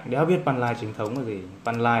 Anh đéo biết punchline chính thống là gì.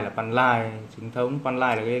 Punchline là punchline chính thống.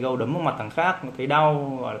 Punchline là cái câu đấm vào mặt thằng khác nó thấy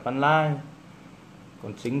đau, gọi là punchline.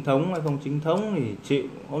 Còn chính thống hay không chính thống thì chịu.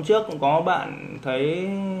 Hôm trước cũng có bạn thấy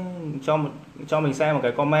cho mình xem một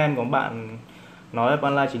cái comment của bạn nói là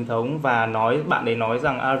punchline chính thống, và bạn ấy nói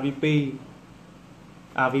rằng RVP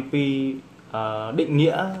định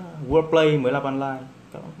nghĩa wordplay mới là punchline.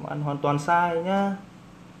 Các bạn hoàn toàn sai nhá.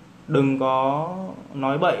 Đừng có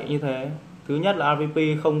nói bậy như thế. Thứ nhất là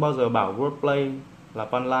RVP không bao giờ bảo wordplay là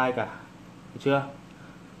punchline cả. Được chưa?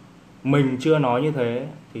 Mình chưa nói như thế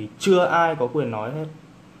thì chưa ai có quyền nói hết.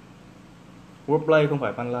 Wordplay không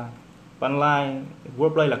phải punchline.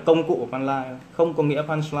 Wordplay là công cụ của punchline, không có nghĩa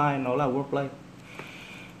punchline nó là wordplay.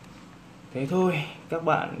 Thế thôi, các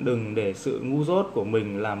bạn đừng để sự ngu dốt của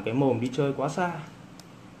mình làm cái mồm đi chơi quá xa.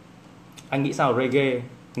 Anh nghĩ sao reggae?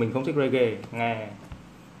 Mình không thích reggae, nghe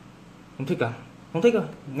không thích à? Không thích à?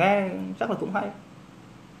 Nghe chắc là cũng hay.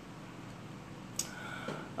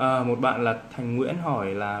 Một bạn là Thành Nguyễn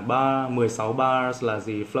hỏi là 16 bars là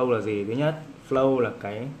gì, flow là gì. Thứ nhất, flow là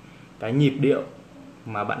cái nhịp điệu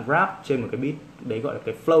mà bạn rap trên một cái beat, đấy gọi là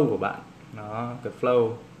cái flow của bạn. Đó, cái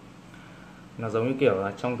flow nó giống như kiểu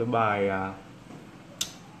là trong cái bài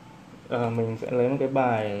mình sẽ lấy một cái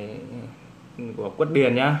bài của Quất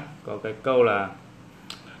Điền nhá, có cái câu là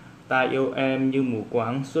ta yêu em như mù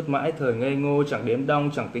quáng, suốt mãi thời ngây ngô, chẳng đếm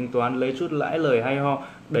đong chẳng tính toán, lấy chút lãi lời hay ho.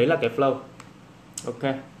 Đấy là cái flow.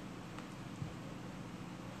 Ok,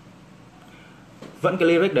 vẫn cái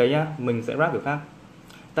lyric đấy nhá, mình sẽ rap kiểu khác.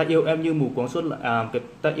 Ta yêu em như mù quáng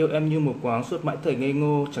ta yêu em như mù quáng, suốt mãi thời ngây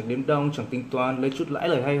ngô, chẳng đếm đong chẳng tính toán, lấy chút lãi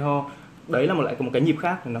lời hay ho. Đấy là một cái nhịp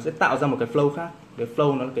khác, nó sẽ tạo ra một cái flow khác. Cái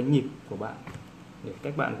flow nó là cái nhịp của bạn để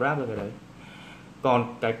cách bạn rap ra cái đấy.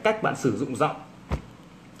 Còn cái cách bạn sử dụng giọng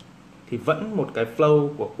thì vẫn một cái flow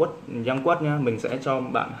của Quất nhá. Mình sẽ cho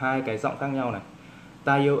bạn hai cái giọng khác nhau này.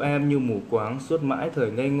 Ta yêu em như mù quáng, suốt mãi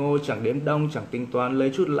thời ngây ngô, chẳng đếm đong chẳng tính toán,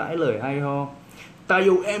 lấy chút lãi lời hay ho. Ta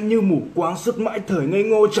yêu em như mù quáng, suốt mãi thời ngây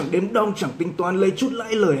ngô, chẳng đếm đong chẳng tính toán, lấy chút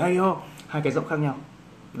lãi lời hay ho. Hai cái giọng khác nhau.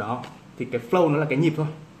 Đó, thì cái flow nó là cái nhịp thôi.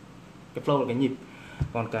 Cái flow là cái nhịp.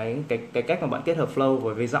 Còn cái cách mà bạn kết hợp flow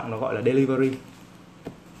với giọng nó gọi là delivery.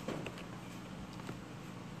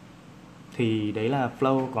 Thì đấy là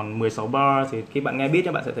flow. Còn 16 bar thì khi bạn nghe beat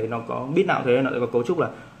các bạn sẽ thấy nó có beat nào thế, nó có cấu trúc là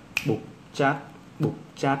bục chat,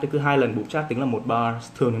 thì cứ 2 lần bục chat tính là 1 bar.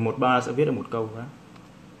 Thường thì 1 bar sẽ viết được 1 câu đó.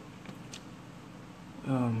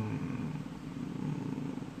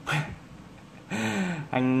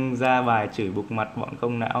 Anh ra bài chửi bục mặt bọn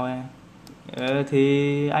không não ấy.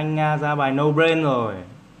 Thì anh ra bài no brain rồi.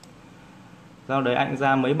 Sau đấy anh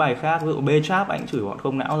ra mấy bài khác, ví dụ B-Trap anh chửi bọn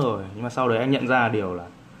không não rồi. Nhưng mà sau đấy anh nhận ra điều là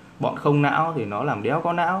bọn không não thì nó làm đéo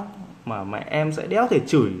có não, mà mẹ em sẽ đéo thể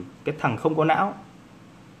chửi cái thằng không có não.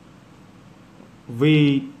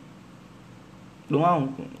 Vì đúng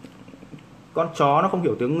không, con chó nó không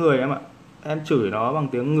hiểu tiếng người em ạ. Em chửi nó bằng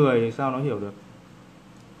tiếng người sao nó hiểu được.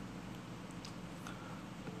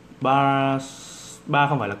 Ba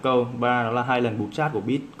không phải là câu, ba nó là 2 lần bục chat của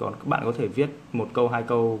beat. Còn các bạn có thể viết 1 câu, 2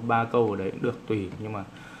 câu, 3 câu ở đấy cũng được, tùy. Nhưng mà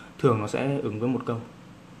thường nó sẽ ứng với 1 câu.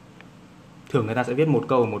 Thường người ta sẽ viết 1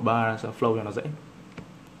 câu 1 bar, sẽ flow cho nó dễ.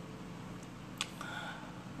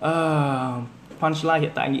 Punchline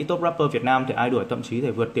hiện tại nghĩ top rapper Việt Nam thì ai đuổi, thậm chí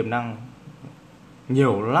thể vượt tiềm năng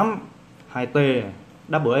nhiều lắm. 2T này,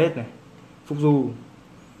 Double S này, Phúc Du.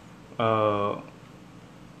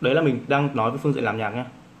 Đấy là mình đang nói về phương diện làm nhạc nhé.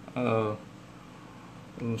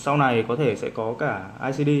 Sau này có thể sẽ có cả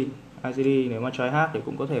ICD nếu mà try hát thì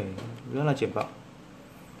cũng có thể rất là triển vọng.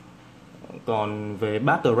 Còn về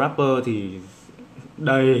battle rapper thì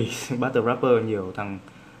đây battle rapper nhiều, thằng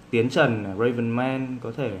Tiến Trần, Ravenman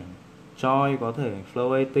có thể, Choi có thể,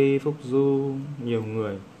 Flow 80, Phúc Du, nhiều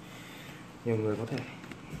người có thể.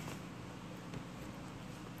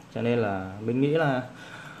 Cho nên là mình nghĩ là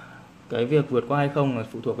cái việc vượt qua hay không là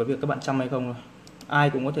phụ thuộc vào việc các bạn chăm hay không thôi. Ai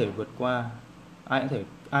cũng có thể vượt qua,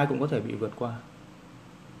 ai cũng có thể bị vượt qua.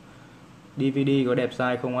 DVD có đẹp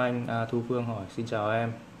dai không anh? Thu Phương hỏi. Xin chào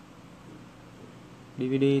em.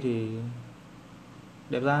 DVD thì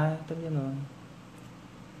Đẹp dai, tất nhiên rồi.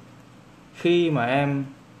 Khi mà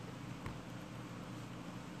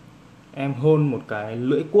em hôn một cái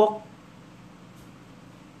lưỡi cuốc,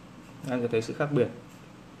 em sẽ thấy sự khác biệt.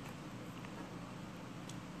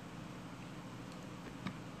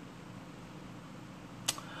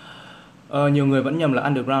 Nhiều người vẫn nhầm là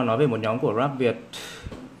underground nói về một nhóm của rap Việt.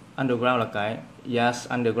 Underground là cái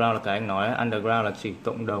underground là cái anh nói. Underground là chỉ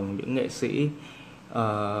cộng đồng những nghệ sĩ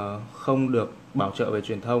không được bảo trợ về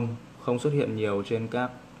truyền thông, không xuất hiện nhiều trên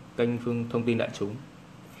các kênh thông tin đại chúng.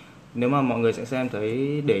 Nếu mà mọi người sẽ xem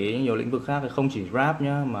thấy để ý nhiều lĩnh vực khác thì không chỉ rap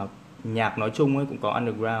nhá, mà nhạc nói chung ấy cũng có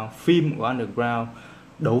underground, phim cũng có underground,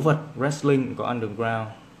 đấu vật wrestling cũng có underground,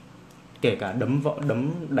 kể cả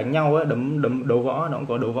đánh nhau ấy, đấu võ nó cũng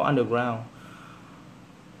có đấu võ underground.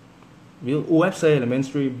 Ví dụ UFC là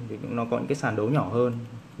mainstream thì nó có những cái sàn đấu nhỏ hơn,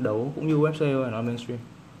 đấu cũng như UFC thôi, nó mainstream.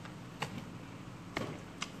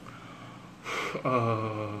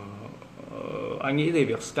 Anh nghĩ gì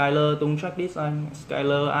việc Skyler tung track diss anh?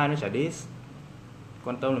 Skyler ai nó chả diss,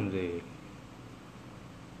 quan tâm làm gì.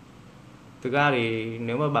 Thực ra thì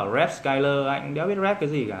nếu mà bảo rap Skyler anh đéo biết rap cái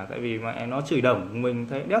gì cả, tại vì mà nó chửi đồng mình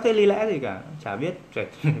thấy đéo thấy lý lẽ gì cả, chả biết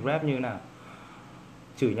rap như nào.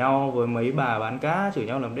 Chửi nhau với mấy bà bán cá, chửi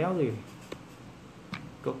nhau làm đéo gì.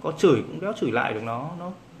 Có chửi cũng đéo chửi lại được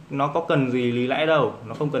nó có cần gì lý lẽ đâu,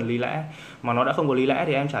 nó không cần lý lẽ, mà nó đã không có lý lẽ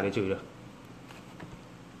thì em chả thể chửi được.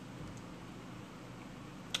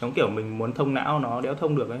 Giống kiểu mình muốn thông não nó đéo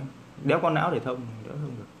thông được ấy, đéo có não để thông, đéo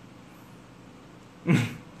thông được.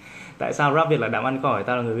 Tại sao rap Việt là đám ăn khỏi,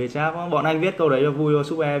 tao là người viết chap? Bọn anh viết câu đấy cho vui thôi,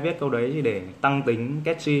 Súp E viết câu đấy chỉ để tăng tính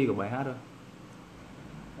catchy của bài hát thôi.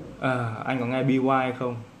 Anh có nghe BY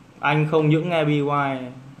không? Anh không những nghe BY,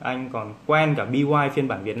 anh còn quen cả BY phiên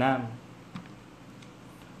bản Việt Nam.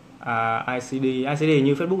 ICD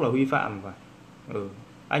như Facebook là Huy Phạm và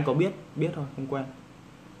anh có biết thôi, không quen.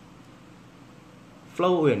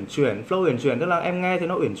 Flow uyển chuyển tức là em nghe thì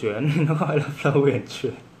nó uyển chuyển, nó gọi là flow uyển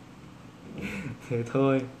chuyển. Thế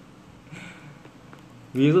thôi.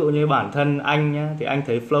 Ví dụ như bản thân anh nhá, thì anh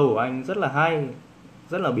thấy flow của anh rất là hay,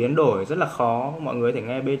 rất là biến đổi, rất là khó. Mọi người thể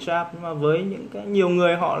nghe B-trap, nhưng mà với những cái nhiều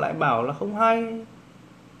người họ lại bảo là không hay,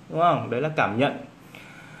 đúng không? Đấy là cảm nhận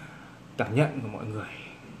của mọi người.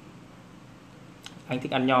 Anh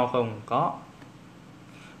thích ăn nho không? Có.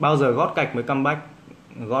 Bao giờ gót cạch mới comeback?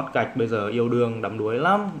 Gót cạch bây giờ yêu đương đắm đuối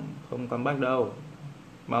lắm, không comeback đâu.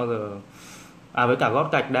 Bao giờ với cả gót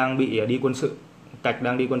cạch đang bị đi quân sự. Cạch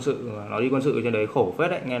đang đi quân sự, nó đi quân sự trên đấy khổ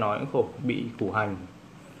phết đấy, nghe nói cũng khổ, bị củ hành.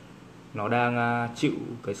 Nó đang chịu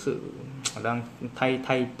cái sự, đang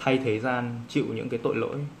thay thế gian chịu những cái tội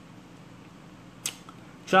lỗi.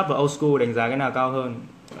 Trap và old school đánh giá cái nào cao hơn?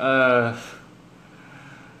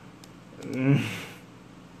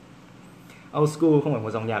 Old school không phải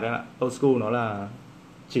một dòng nhạc em ạ. Old school nó là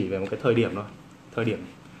chỉ về một cái thời điểm thôi. Thời điểm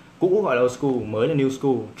cũ gọi là old school, mới là new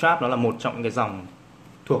school. Trap nó là một trong những cái dòng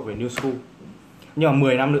thuộc về new school. Nhưng mà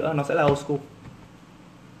 10 năm nữa nó sẽ là old school,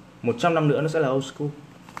 100 năm nữa nó sẽ là old school.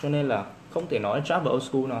 Cho nên là không thể nói trap và old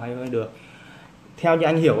school nào hay hơn được. Theo như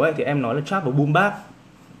anh hiểu ấy thì em nói là trap và boom bap,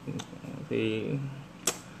 thì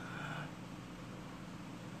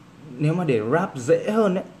nếu mà để rap dễ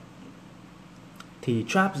hơn ấy thì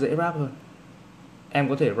trap dễ rap hơn. Em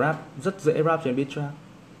có thể rap rất dễ rap trên beat trap,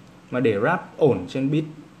 mà để rap ổn trên beat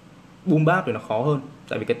boom bap thì nó khó hơn.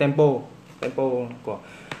 Tại vì cái tempo của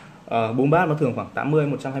boom bap nó thường khoảng 80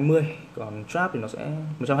 120, còn trap thì nó sẽ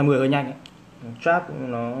 120 hơi nhanh ấy. Trap thì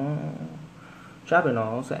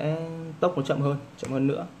nó sẽ tốc nó chậm hơn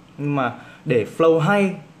nữa. Nhưng mà để flow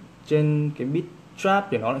hay trên cái beat trap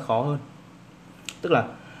thì nó lại khó hơn. Tức là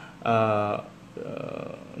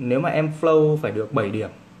nếu mà em flow phải được 7 điểm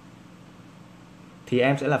thì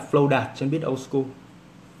em sẽ là flow đạt trên beat old school.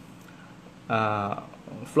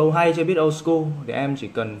 Flow hay trên beat old school thì em chỉ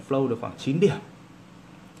cần flow được khoảng 9 điểm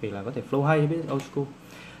thì là có thể flow hay trên beat old school.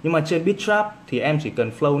 Nhưng mà trên beat trap thì em chỉ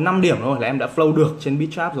cần flow 5 điểm thôi là em đã flow được trên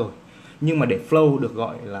beat trap rồi. Nhưng mà để flow được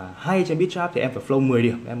gọi là hay trên beat trap thì em phải flow 10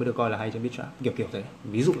 điểm em mới được coi là hay trên beat trap, kiểu thế.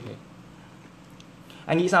 Ví dụ thế.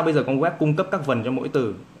 Anh nghĩ sao bây giờ có web cung cấp các vần cho mỗi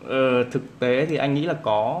từ? Thực tế thì anh nghĩ là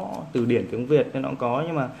có từ điển tiếng Việt nên nó cũng có,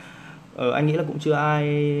 nhưng mà anh nghĩ là cũng chưa ai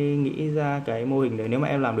nghĩ ra cái mô hình đấy. Nếu mà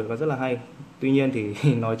em làm được nó rất là hay. Tuy nhiên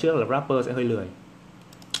thì nói trước là rapper sẽ hơi lười.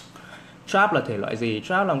 Trap là thể loại gì?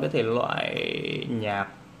 Trap là một cái thể loại nhạc,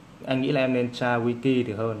 anh nghĩ là em nên tra wiki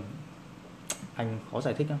thì hơn. Anh khó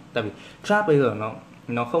giải thích lắm. Tại vì trap bây giờ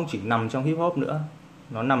nó không chỉ nằm trong hip hop nữa,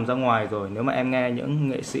 nó nằm ra ngoài rồi. Nếu mà em nghe những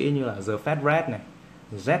nghệ sĩ như là The Fat Red này,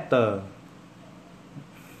 Zetter,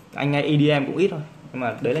 anh nghe EDM cũng ít thôi, nhưng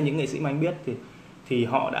mà đấy là những nghệ sĩ mà anh biết thì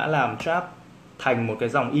họ đã làm trap thành một cái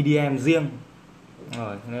dòng EDM riêng.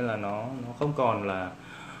 rồi nên là nó không còn là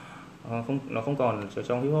nó không còn ở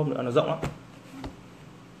trong hip hop nữa, nó rộng lắm.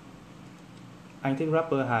 Anh thích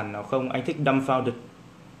rapper Hàn nào không? Anh thích Dumbfounded.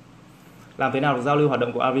 Làm thế nào được giao lưu hoạt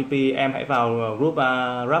động của RVP? Em hãy vào group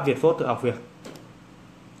rap Việt Phốt tự học việc.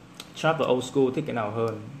 Trap và old school thích cái nào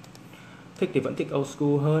hơn? Thích thì vẫn thích old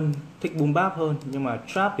school hơn, thích boom bap hơn, nhưng mà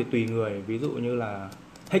trap thì tùy người. Ví dụ như là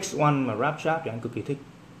H1 mà rap trap thì anh cực kỳ thích.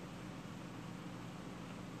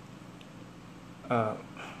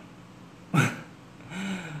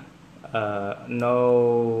 No,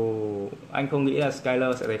 anh không nghĩ là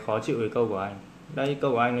Skyler sẽ thấy khó chịu với câu của anh. Đây,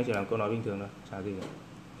 câu của anh nó chỉ là câu nói bình thường thôi, chả gì cả.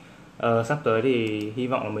 Sắp tới thì hy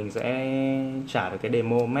vọng là mình sẽ trả được cái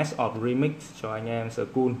demo Mess of Remix cho anh em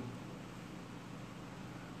School.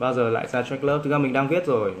 Bao giờ lại ra track lớp? Thực ra mình đang viết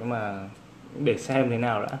rồi, nhưng mà để xem thế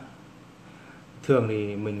nào đã. Thường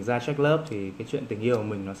thì mình ra track lớp thì cái chuyện tình yêu của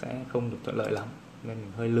mình nó sẽ không được thuận lợi lắm, nên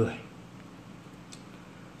mình hơi lười.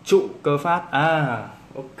 Trụ cơ phát.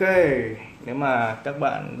 Ok. Nếu mà các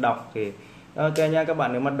bạn đọc thì ok nha các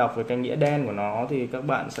bạn, nếu mà đọc về cái nghĩa đen của nó thì các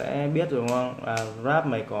bạn sẽ biết rồi đúng không? Rap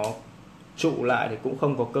mày có trụ lại thì cũng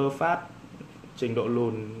không có cơ phát, trình độ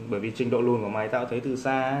lùn, bởi vì trình độ lùn của mày tao thấy từ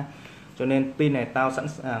xa, cho nên tin này tao sẵn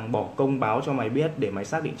sàng bỏ công báo cho mày biết để mày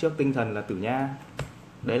xác định trước tinh thần là tử nha.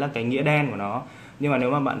 Đấy là cái nghĩa đen của nó. Nhưng mà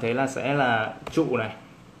nếu mà bạn thấy là sẽ là trụ này,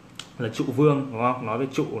 là trụ vương đúng không? Nói về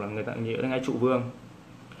trụ là người ta nghĩ đến ngay trụ vương.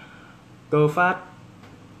 Cơ phát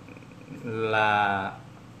là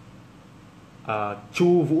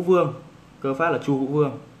Chu Vũ Vương. Cơ phát là Chu Vũ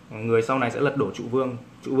Vương, người sau này sẽ lật đổ trụ vương.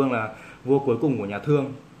 Trụ vương là vua cuối cùng của nhà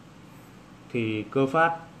Thương, thì cơ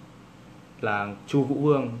phát là Chu Vũ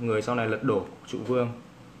Vương, người sau này lật đổ trụ vương.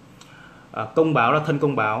 Công báo là thân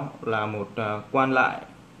công báo, là một quan lại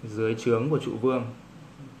dưới trướng của trụ vương,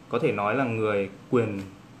 có thể nói là người quyền,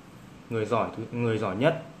 người giỏi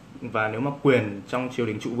nhất. Và nếu mà quyền trong triều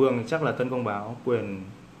đình trụ vương thì chắc là thân công báo quyền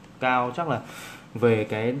cao, chắc là về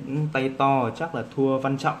cái tay to chắc là thua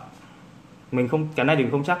Văn Trọng. Mình không, cái này thì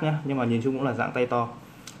mình không chắc nhá, nhưng mà nhìn chung cũng là dạng tay to.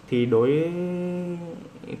 Thì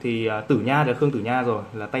Tử Nha thì Khương Tử Nha rồi,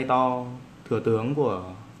 là tay to thừa tướng của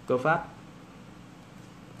cơ phát.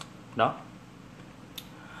 Đó.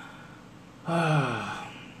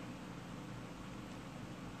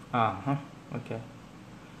 Ok.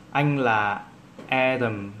 Anh là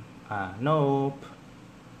Adam. Nope.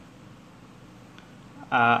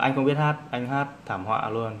 Anh không biết hát, anh hát thảm họa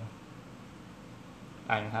luôn.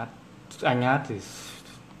 Anh hát thì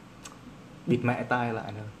bịt mẹ tai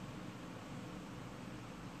lại nữa.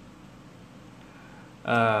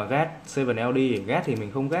 Ghét 7LD, ghét thì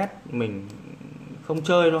mình không ghét, mình không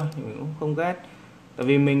chơi thôi, mình cũng không ghét. Tại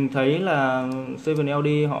vì mình thấy là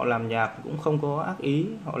 7LD họ làm nhạc cũng không có ác ý,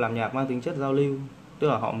 họ làm nhạc mang tính chất giao lưu, tức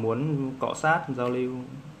là họ muốn cọ sát giao lưu.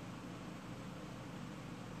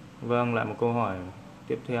 Vâng, lại một câu hỏi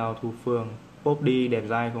tiếp theo. Thu Phương, Pop đi đẹp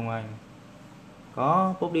dai không anh?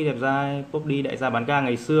 Có, Pop đi đẹp dai. Pop đi đại gia bán ca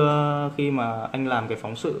ngày xưa khi mà anh làm cái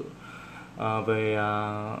phóng sự về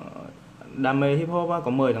đam mê hip hop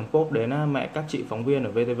có mời thằng Pop đến. Mẹ các chị phóng viên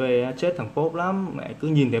ở VTV chết thằng Pop lắm. Mẹ cứ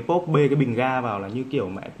nhìn thấy Pop bê cái bình ga vào là như kiểu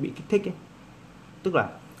mẹ bị kích thích ấy. Tức là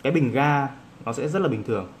cái bình ga nó sẽ rất là bình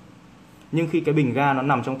thường, nhưng khi cái bình ga nó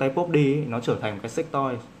nằm trong tay Pop đi ấy, nó trở thành cái sex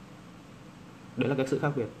toy. Đấy là cái sự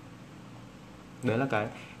khác biệt. Đấy là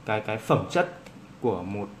cái phẩm chất của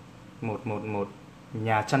một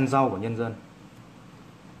nhà chăn rau của nhân dân.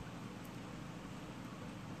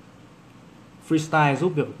 Freestyle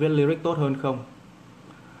giúp việc viết lyric tốt hơn không?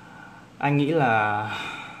 Anh nghĩ là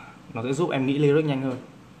nó sẽ giúp em nghĩ lyric nhanh hơn.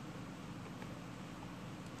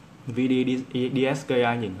 VD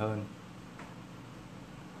DSKI nhỉnh hơn.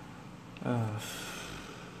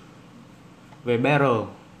 Về barrel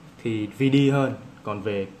thì VD hơn, còn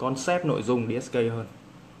về concept nội dung DSK hơn.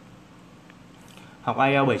 Học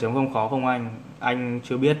IELTS 7.0 khó không anh? Anh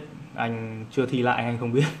chưa biết, anh chưa thi lại, anh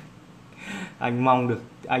không biết.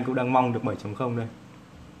 Anh cũng đang mong được 7.0 đây.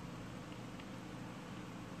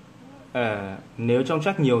 Nếu trong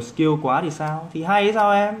track nhiều skill quá thì sao? Thì hay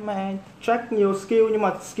sao em? Mẹ, track nhiều skill nhưng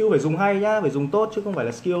mà skill phải dùng hay nhá, phải dùng tốt chứ không phải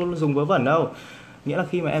là skill dùng vớ vẩn đâu. Nghĩa là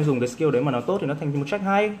khi mà em dùng cái skill đấy mà nó tốt thì nó thành một track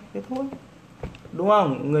hay, thế thôi. Đúng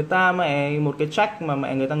không? Người ta mẹ một cái track mà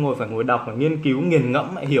mẹ người ta phải ngồi đọc, phải nghiên cứu, nghiền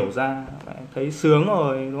ngẫm, mẹ hiểu ra, mẹ thấy sướng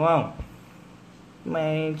rồi, đúng không?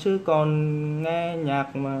 Mẹ chứ còn nghe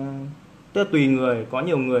nhạc mà, tức là tùy người, có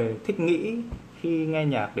nhiều người thích nghĩ khi nghe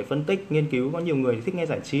nhạc để phân tích, nghiên cứu, có nhiều người thì thích nghe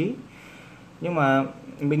giải trí. Nhưng mà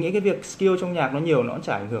mình nghĩ cái việc skill trong nhạc nó nhiều, nó cũng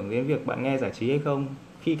chả ảnh hưởng đến việc bạn nghe giải trí hay không.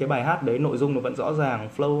 Khi cái bài hát đấy nội dung nó vẫn rõ ràng,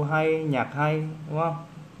 flow hay, nhạc hay, đúng không?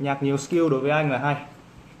 Nhạc nhiều skill đối với anh là hay.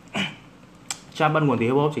 Trap bắt nguồn từ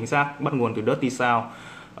hip hop, chính xác, bắt nguồn từ Dirty South.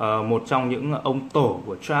 Một trong những ông tổ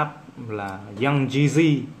của trap là Young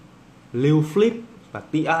Jeezy, Lil Flip và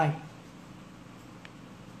T.I.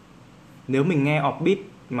 Nếu mình nghe offbeat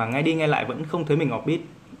mà nghe đi nghe lại vẫn không thấy mình offbeat,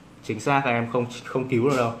 chính xác các em, không cứu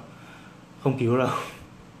được đâu, không cứu được đâu.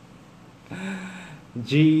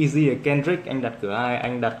 Jeezy và Kendrick, anh đặt cửa ai?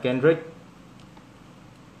 Anh đặt Kendrick.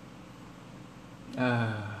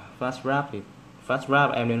 Fast rap thì fast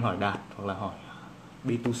rap em nên hỏi Đạt hoặc là hỏi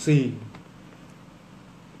B2C,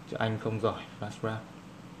 chứ anh không giỏi fast rap.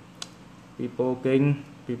 People King,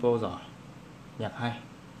 People giỏi, nhạc hay.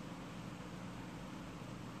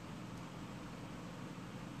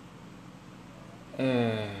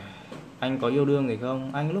 Anh có yêu đương gì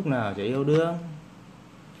không? Anh lúc nào chả yêu đương.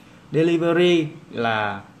 Delivery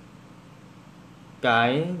là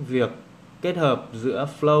cái việc kết hợp giữa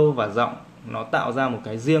flow và giọng, nó tạo ra một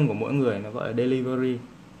cái riêng của mỗi người, nó gọi là delivery.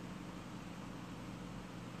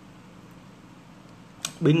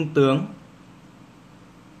 Binh tướng,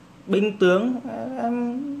 binh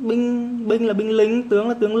là binh lính, tướng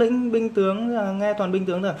là tướng lĩnh. Binh tướng là nghe toàn binh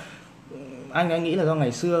tướng rồi. Anh nghĩ là do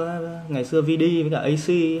ngày xưa VD với cả AC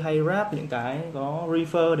hay rap những cái có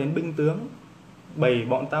refer đến binh tướng,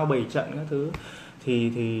 bọn tao bày trận các thứ,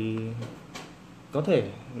 thì có thể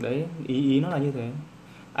đấy, ý nó là như thế.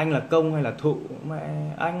 Anh là công hay là thụ?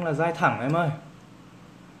 Mẹ, anh là dai thẳng em ơi,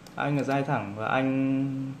 anh là dai thẳng và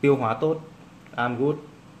anh tiêu hóa tốt. I'm good.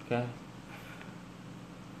 Okay.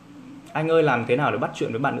 Anh ơi, làm thế nào để bắt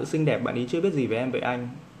chuyện với bạn nữ xinh đẹp, bạn ý chưa biết gì về em vậy anh?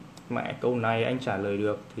 Mẹ, câu này anh trả lời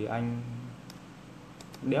được thì anh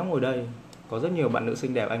đéo ngồi đây. Có rất nhiều bạn nữ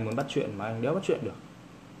xinh đẹp anh muốn bắt chuyện mà anh đéo bắt chuyện được,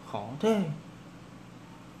 khó thế.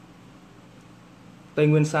 Tây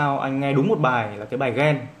Nguyên Sao, anh nghe đúng một bài là cái bài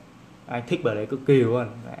Ghen. Anh thích bài đấy cực kỳ luôn.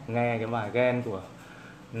 Nghe cái bài Ghen của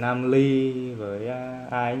Nam Ly với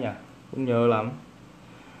ai ấy nhỉ, cũng nhớ lắm.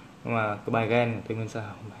 Nhưng mà cái bài Ghen của Tây Nguyên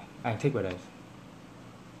Sao, anh thích bài đấy.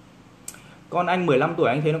 Con anh 15 tuổi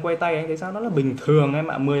anh thấy nó quay tay, anh thấy sao? Nó là bình thường em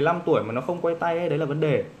ạ. 15 tuổi mà nó không quay tay ấy, đấy là vấn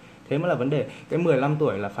đề. Thế mới là vấn đề. Cái 15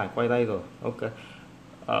 tuổi là phải quay tay rồi. Ok.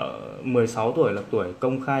 16 tuổi là tuổi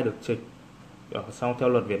công khai được trịch xong theo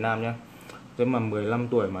luật Việt Nam nhé. Thế mà 15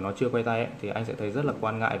 tuổi mà nó chưa quay tay ấy, thì anh sẽ thấy rất là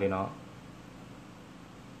quan ngại về nó.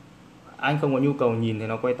 Anh không có nhu cầu nhìn thấy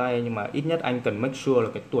nó quay tay, nhưng mà ít nhất anh cần make sure là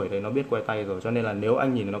cái tuổi đấy nó biết quay tay rồi. Cho nên là nếu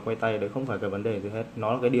anh nhìn thấy nó quay tay, đấy không phải cái vấn đề gì hết.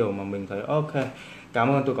 Nó là cái điều mà mình thấy ok, cảm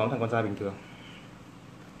ơn, tôi có thằng con trai bình thường.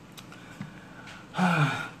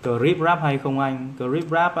 Clip rap hay không anh? Clip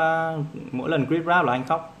rap, mỗi lần clip rap là anh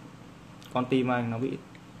khóc. Con tim anh nó bị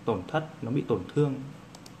tổn thất, nó bị tổn thương.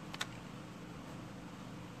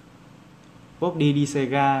 Pop đi xe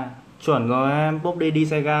ga, chuẩn rồi em. Pop đi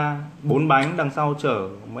xe ga, 4 bánh đằng sau chở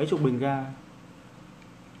mấy chục bình ga.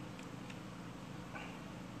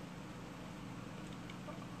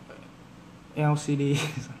 LCD.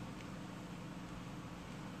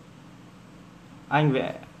 Anh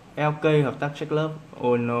vẽ LK hợp tác check lớp.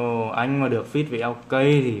 Oh no, anh mà được feat với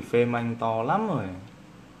LK thì fame anh to lắm rồi.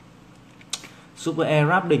 Super E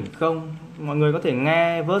rap đỉnh không? Mọi người có thể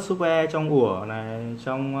nghe verse Super E trong ủa này,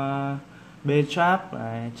 trong B-Trap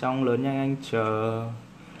này, trong lớn nhanh anh chờ.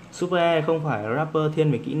 Super E không phải rapper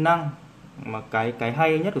thiên về kỹ năng, mà cái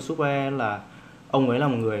hay nhất của Super E là ông ấy là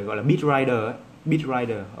một người gọi là beat rider ấy. Beat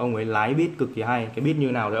rider, ông ấy lái beat cực kỳ hay. Cái beat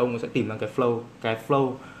như nào thì ông ấy sẽ tìm ra cái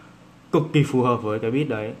flow cực kỳ phù hợp với cái beat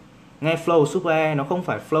đấy. Nghe flow Super E nó không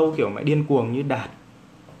phải flow kiểu mẹ điên cuồng như Đạt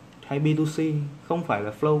hay B2C, không phải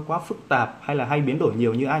là flow quá phức tạp hay là hay biến đổi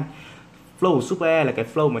nhiều như anh. Flow của Super E là cái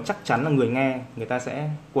flow mà chắc chắn là người nghe người ta sẽ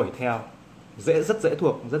quẩy theo, rất dễ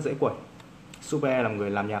thuộc, rất dễ quẩy. Super E là một người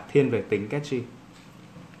làm nhạc thiên về tính catchy.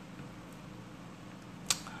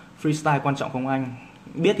 Freestyle quan trọng không anh?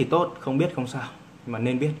 Biết thì tốt, không biết không sao, nhưng mà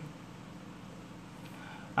nên biết.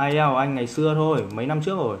 IL anh ngày xưa thôi, mấy năm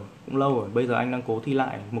trước rồi, cũng lâu rồi. Bây giờ anh đang cố thi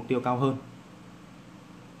lại, mục tiêu cao hơn.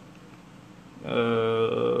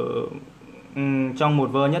 Trong một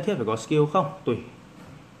vở nhất thiết phải có skill không? Tùy.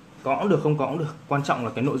 Có cũng được, không có cũng được. Quan trọng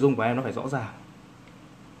là cái nội dung của em nó phải rõ ràng.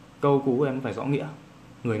 Câu cú của em phải rõ nghĩa.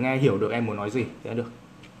 Người nghe hiểu được em muốn nói gì thì được.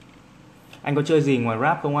 Anh có chơi gì ngoài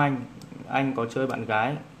rap không anh? Anh có chơi bạn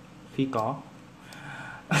gái khi có.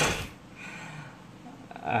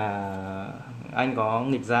 Anh có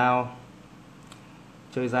nghịch dao,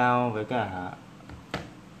 chơi dao với cả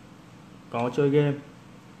có chơi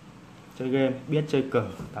game, biết chơi cờ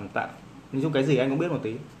tạm. Nói chung cái gì anh cũng biết một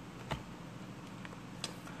tí.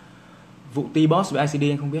 Vụ T-Boss với ICD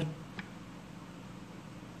anh không biết.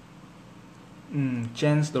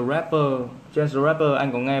 Chance the Rapper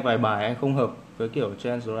anh có nghe vài bài, anh không hợp với kiểu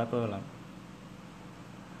Chance the Rapper lắm.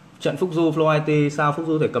 Trận Phúc Du Flow IT, sao Phúc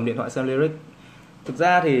Du thể cầm điện thoại xem lyric? Thực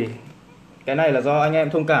ra thì cái này là do anh em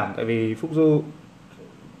thông cảm, tại vì Phúc Du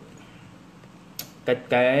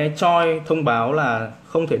cái choi thông báo là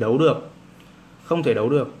không thể đấu được, không thể đấu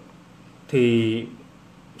được thì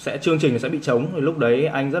chương trình sẽ bị trống. Thì lúc đấy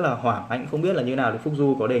anh rất là hoảng, anh không biết là như nào, thì Phúc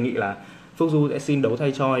Du có đề nghị là Phúc Du sẽ xin đấu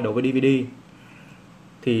thay choi, đấu với DVD.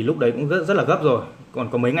 Thì lúc đấy cũng rất là gấp rồi, còn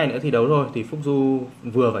có mấy ngày nữa thì đấu thôi, thì Phúc Du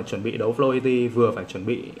vừa phải chuẩn bị đấu Flow AT, vừa phải chuẩn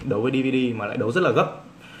bị đấu với DVD mà lại đấu rất là gấp.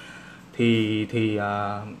 Thì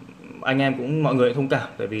anh em cũng, mọi người cũng thông cảm,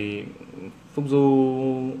 tại vì Phúc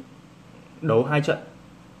Du đấu 2 trận,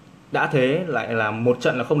 đã thế lại là một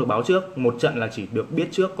trận là không được báo trước, một trận là chỉ được biết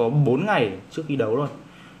trước có 4 ngày trước khi đấu rồi,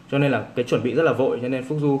 cho nên là cái chuẩn bị rất là vội, cho nên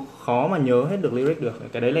Phúc Du khó mà nhớ hết được lyric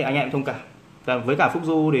được. Cái đấy là anh em thông cảm. Với cả Phúc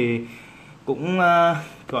Du thì cũng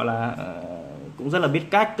gọi là cũng rất là biết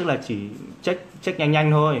cách, tức là chỉ check nhanh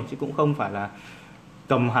nhanh thôi, chứ cũng không phải là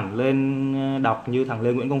cầm hẳn lên đọc như thằng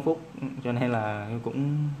Lê Nguyễn Công Phúc, cho nên là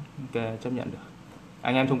cũng chấp nhận được.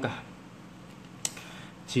 Anh em thông cảm.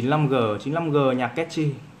 95G nhạc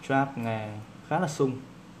catchy, trap nghe khá là sung.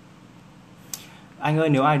 Anh ơi,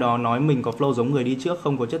 nếu ai đó nói mình có flow giống người đi trước,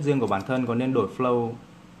 không có chất riêng của bản thân, có nên đổi flow?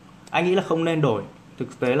 Anh nghĩ là không nên đổi.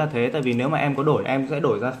 Thực tế là thế, tại vì nếu mà em có đổi, em sẽ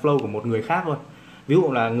đổi ra flow của một người khác thôi. Ví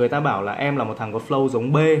dụ là người ta bảo là em là một thằng có flow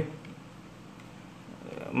giống B,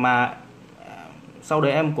 mà sau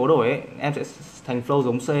đấy em cố đổi ấy, em sẽ thành flow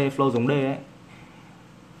giống C, flow giống D ấy.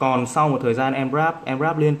 Còn sau một thời gian em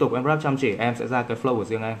rap liên tục, em rap chăm chỉ, em sẽ ra cái flow của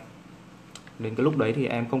riêng em. Đến cái lúc đấy thì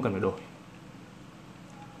em không cần phải đổi.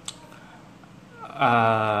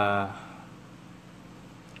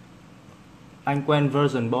 Anh quen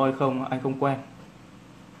version boy không? Anh không quen.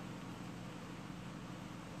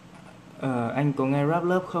 Anh có nghe rap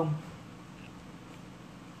lớp không?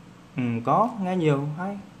 Có, nghe nhiều,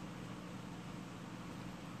 hay.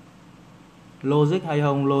 Logic hay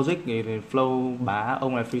không? Logic thì flow bá,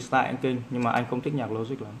 ông này freestyle anh kinh, nhưng mà anh không thích nhạc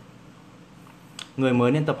Logic lắm. Người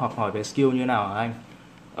mới nên tập học hỏi về skill như nào hả anh?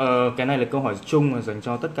 Cái này là câu hỏi chung mà dành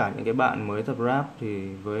cho tất cả những cái bạn mới tập rap.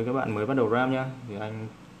 Thì với các bạn mới bắt đầu rap nhá, thì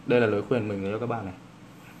đây là lời khuyên mình cho các bạn này.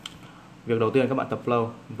 Việc đầu tiên các bạn tập flow,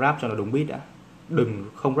 rap cho nó đúng beat đã, đừng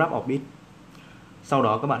không rap off beat. Sau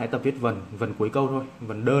đó các bạn hãy tập viết vần cuối câu thôi,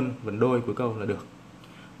 vần đơn, vần đôi cuối câu là được.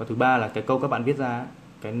 Và thứ ba là cái câu các bạn viết ra,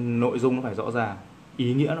 cái nội dung nó phải rõ ràng,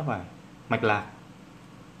 ý nghĩa nó phải mạch lạc,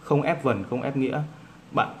 không ép vần, không ép nghĩa.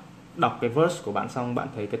 Bạn đọc cái verse của bạn xong, bạn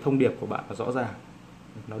thấy cái thông điệp của bạn là rõ ràng,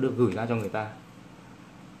 nó được gửi ra cho người ta,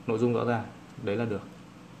 nội dung rõ ràng, đấy là được.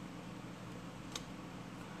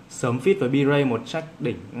 Sớm feat với B-Ray một track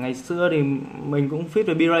đỉnh. Ngày xưa thì mình cũng feat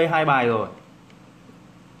với B-Ray 2 bài rồi,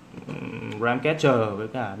 Ramcatcher với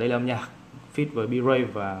cả Đây là âm nhạc, feat với B-Ray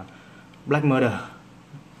và Black Murder.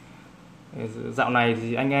 Dạo này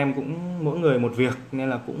thì anh em cũng mỗi người một việc nên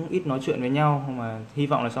là cũng ít nói chuyện với nhau, mà hy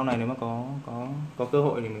vọng là sau này nếu mà có cơ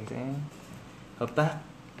hội thì mình sẽ hợp tác.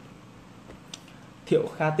 Thiệu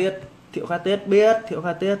Kha Tiết biết. Thiệu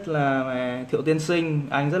Kha Tiết là Thiệu tiên sinh,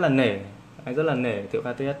 anh rất là nể Thiệu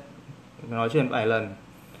Kha Tiết, nói chuyện vài lần.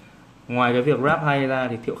 Ngoài cái việc rap hay ra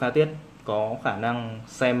thì Thiệu Kha Tiết có khả năng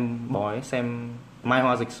xem bói, xem mai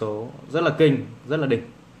hoa dịch số rất là kinh, rất là đỉnh,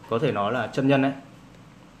 có thể nói là chân nhân đấy.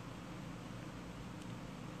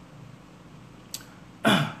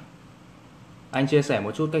 Anh chia sẻ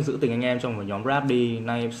một chút cách giữ tình anh em trong một nhóm rap đi.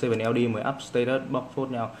 Nay 7LD mới up status bóc phốt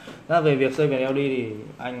nhau. Về việc 7LD thì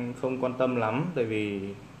anh không quan tâm lắm, tại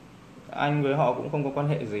vì anh với họ cũng không có quan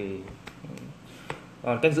hệ gì.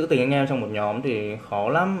 Còn cách giữ tình anh em trong một nhóm thì khó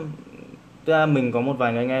lắm. Tức là mình có một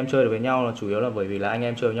vài người anh em chơi được với nhau là chủ yếu là bởi vì là anh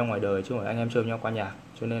em chơi với nhau ngoài đời, chứ không phải anh em chơi với nhau qua nhạc,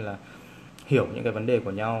 cho nên là hiểu những cái vấn đề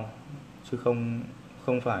của nhau, chứ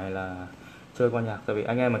không phải là chơi qua nhạc. Tại vì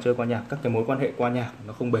anh em mà chơi qua nhạc, các cái mối quan hệ qua nhạc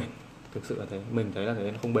nó không bền. Thực sự là thế, mình thấy là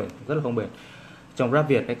thế, nó không bền, rất là không bền. Trong rap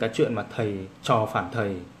Việt cái chuyện mà thầy trò phản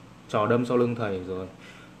thầy, trò đâm sau lưng thầy,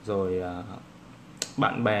 rồi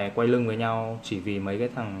bạn bè quay lưng với nhau chỉ vì mấy cái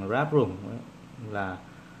thằng rap rủng ấy,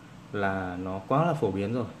 là nó quá là phổ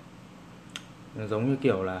biến rồi. Giống như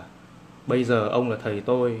kiểu là bây giờ ông là thầy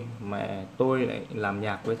tôi, mẹ tôi lại làm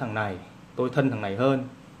nhạc với thằng này, tôi thân thằng này hơn.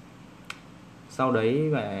 Sau đấy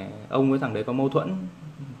mẹ ông với thằng đấy có mâu thuẫn,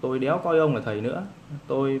 tôi đéo coi ông là thầy nữa,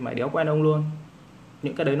 tôi mày đéo quen ông luôn.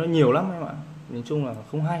 Những cái đấy nó nhiều lắm em ạ. Nhìn chung là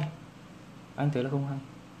không hay, anh thấy là không hay.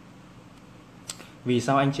 Vì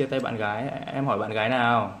sao anh chia tay bạn gái? Em hỏi bạn gái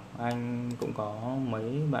nào? Anh cũng có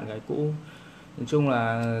mấy bạn gái cũ. Nhìn chung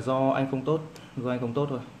là do anh không tốt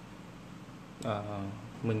thôi.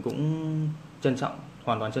 Mình cũng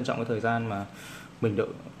hoàn toàn trân trọng cái thời gian mà mình đợi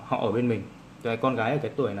họ ở bên mình. Cái con gái ở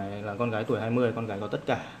cái tuổi này là con gái tuổi 20, con gái có tất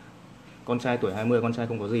cả. Con trai tuổi 20 con trai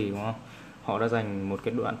không có gì, đúng không? Họ đã dành một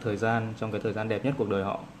cái đoạn thời gian trong cái thời gian đẹp nhất cuộc đời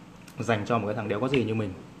họ dành cho một cái thằng đéo có gì như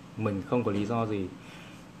mình. Mình không có lý do gì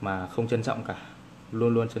mà không trân trọng cả,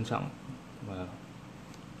 luôn luôn trân trọng. Và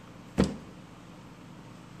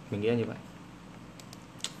mình nghĩ như vậy.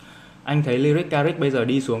 Anh thấy lyric Carrick bây giờ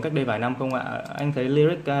đi xuống cách đây vài năm không ạ? Anh thấy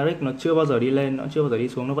lyric Carrick nó chưa bao giờ đi lên, nó chưa bao giờ đi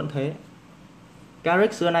xuống, nó vẫn thế.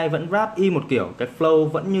 Carrick xưa nay vẫn rap y một kiểu, cái flow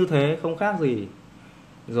vẫn như thế, không khác gì.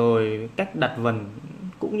 Rồi cách đặt vần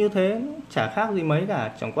cũng như thế, chả khác gì mấy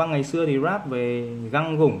cả. Chẳng qua ngày xưa thì rap về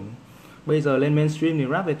găng gủng, bây giờ lên mainstream thì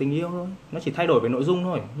rap về tình yêu thôi. Nó chỉ thay đổi về nội dung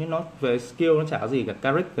thôi, nhưng nó về skill nó chả có gì cả.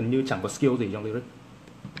 Carrick gần như chẳng có skill gì trong lyric.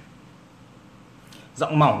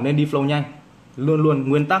 Giọng mỏng nên đi flow nhanh, luôn luôn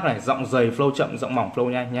nguyên tắc này, giọng dày flow chậm, giọng mỏng flow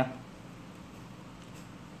nhanh nhé.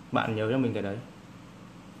 Bạn nhớ cho mình cái đấy.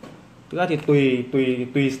 Thực ra thì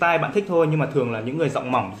tùy style bạn thích thôi, nhưng mà thường là những người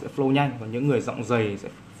giọng mỏng sẽ flow nhanh, còn những người giọng dày sẽ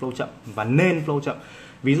flow chậm, và nên flow chậm.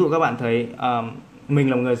 Ví dụ các bạn thấy mình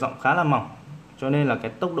là một người giọng khá là mỏng, cho nên là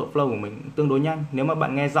cái tốc độ flow của mình tương đối nhanh. Nếu mà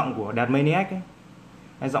bạn nghe giọng của Đạt Maniac ấy,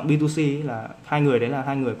 hay giọng B2C ấy, là hai người đấy là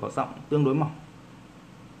hai người có giọng tương đối mỏng,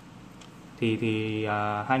 thì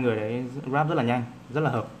hai người đấy rap rất là nhanh, rất là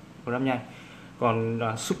hợp, rap nhanh. Còn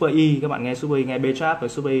Super E, các bạn nghe Super E, nghe B-Trap với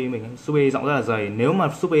Super E, mình Super E giọng rất là dày. Nếu mà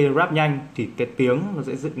Super E rap nhanh thì cái tiếng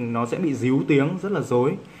nó sẽ bị díu tiếng, rất là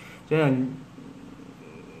rối. Cho nên là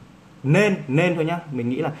nên thôi nhá, mình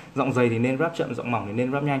nghĩ là giọng dày thì nên rap chậm, giọng mỏng thì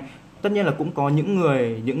nên rap nhanh. Tất nhiên là cũng có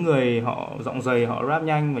những người họ giọng dày họ rap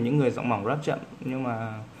nhanh và những người giọng mỏng rap chậm, nhưng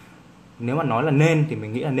mà nếu mà nói là nên thì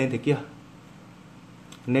mình nghĩ là nên thế kia,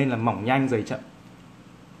 nên là mỏng nhanh dày chậm.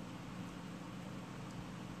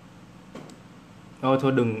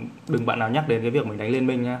 Thôi đừng bạn nào nhắc đến cái việc mình đánh liên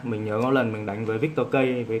minh nhá. Mình nhớ có lần mình đánh với Victor K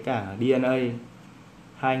với cả DNA,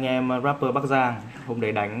 hai anh em rapper Bắc Giang. Hôm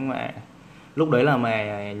đấy đánh mẹ, lúc đấy là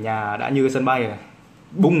mẹ nhà đã như cái sân bay rồi,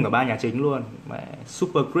 bung cả ba nhà chính luôn. Mẹ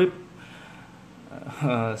Super Creep,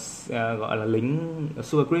 gọi là lính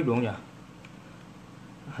Super Creep đúng không nhỉ?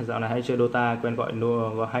 Dạo này hay chơi Dota quen gọi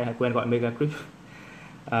hay quen gọi Mega Creep.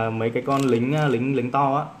 Mấy cái con lính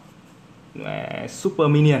to á, mẹ Super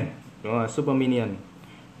Minion, đúng rồi, Super Minion.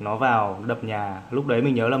 Nó vào đập nhà. Lúc đấy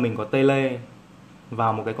mình nhớ là mình có tele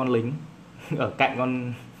vào một cái con lính ở cạnh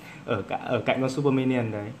con Super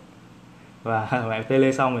Minion đấy. Và mẹ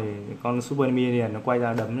tele xong thì con Super Minion nó quay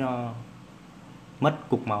ra đấm cho mất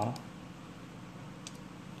cục máu.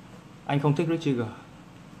 Anh không thích Rich Trigger.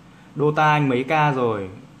 Dota anh mấy ca rồi.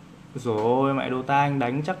 Rồi mẹ, Dota anh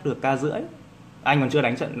đánh chắc được ca rưỡi. Anh còn chưa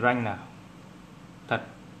đánh trận rank nào. Thật.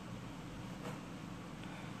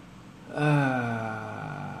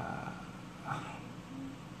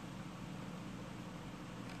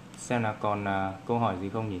 Xem là còn câu hỏi gì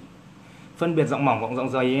không nhỉ? Phân biệt giọng mỏng và giọng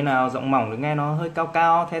dày như nào? Giọng mỏng thì nghe nó hơi cao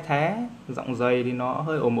cao, the. Giọng dày thì nó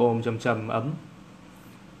hơi ồm, trầm, ấm.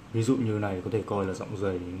 Ví dụ như này có thể coi là giọng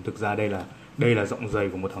dày, thực ra đây là giọng dày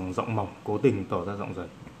của một thằng giọng mỏng cố tình tỏ ra giọng dày.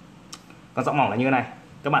 Còn giọng mỏng là như thế này,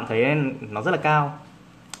 các bạn thấy nó rất là cao,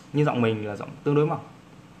 như giọng mình là giọng tương đối mỏng.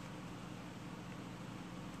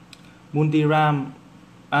 Multi-ram,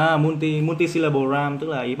 multi-syllable ram, tức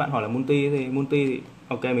là ý bạn hỏi là multi thì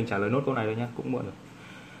ok, mình trả lời nốt câu này rồi nhé, cũng muộn rồi.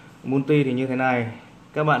 Multi thì như thế này,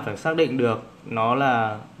 các bạn phải xác định được nó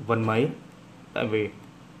là vần mấy. Tại vì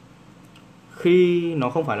khi nó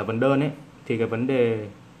không phải là vần đơn ấy, thì cái vấn đề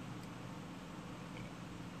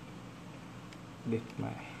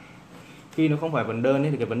khi nó không phải vần đơn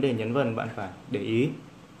ấy, thì cái vấn đề nhấn vần bạn phải để ý.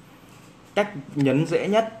 Cách nhấn dễ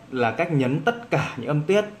nhất là cách nhấn tất cả những âm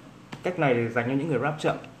tiết. Cách này thì dành cho những người rap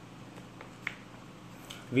chậm.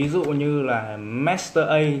 Ví dụ như là Master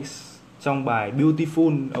Ace trong bài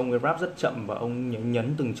Beautiful, ông ấy rap rất chậm và ông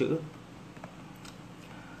nhấn từng chữ.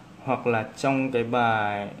 Hoặc là trong cái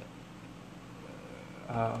bài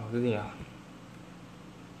cái gì nhỉ?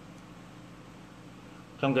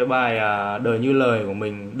 Trong cái bài Đời Như Lời của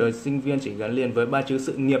mình, đời sinh viên chỉ gắn liền với ba chữ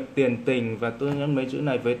sự nghiệp, tiền tình, và tôi nhấn mấy chữ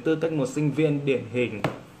này với tư cách một sinh viên điển hình.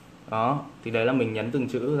 Đó, thì đấy là mình nhấn từng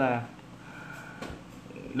chữ ra.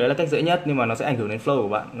 Đấy là cách dễ nhất, nhưng mà nó sẽ ảnh hưởng đến flow của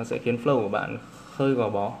bạn, nó sẽ khiến flow của bạn hơi gò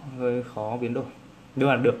bó, hơi khó biến đổi. Nhưng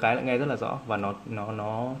mà được cái lại nghe rất là rõ và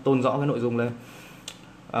nó tôn rõ cái nội dung lên.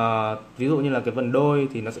 Ví dụ như là cái vần đôi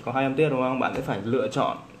thì nó sẽ có hai âm tiết đúng không? Bạn sẽ phải lựa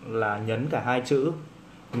chọn là nhấn cả hai chữ,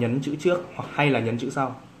 nhấn chữ trước hoặc hay là nhấn chữ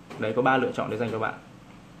sau. Đấy, có 3 lựa chọn để dành cho bạn.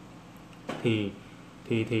 Thì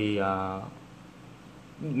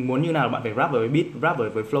muốn như nào bạn phải rap với beat, rap với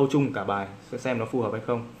flow chung cả bài, sẽ xem nó phù hợp hay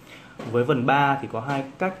không. Với vần 3 thì có hai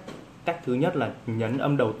cách. Cách thứ nhất là nhấn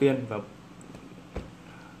âm đầu tiên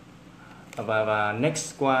và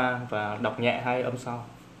next qua và đọc nhẹ hai âm sau.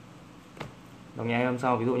 Đọc nhẹ hai âm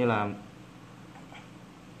sau, ví dụ như là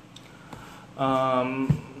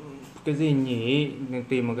Cái gì nhỉ? Mình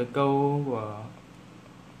tìm một cái câu của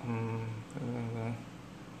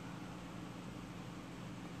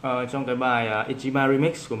trong cái bài Ichiba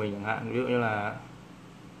Remix của mình chẳng hạn, ví dụ như là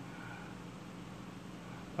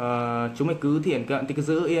chúng mày cứ thiển cận thì cứ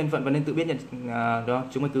giữ yên phận và nên tự biết nhận đó,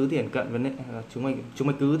 chúng mày cứ thiển cận và nên chúng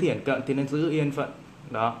mày cứ thiển cận thì nên giữ yên phận.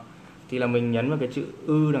 Đó. Thì là mình nhấn vào cái chữ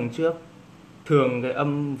ư đằng trước. Thường cái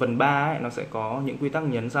âm vần 3 ấy nó sẽ có những quy tắc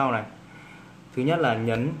nhấn sau này. Thứ nhất là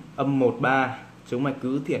nhấn âm 1 3, chúng mày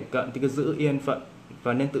cứ thiển cận thì cứ giữ yên phận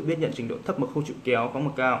và nên tự biết nhận trình độ thấp mà không chịu kéo có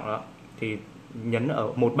một cao. Đó. Thì nhấn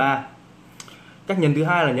ở 1 3. Cách nhấn thứ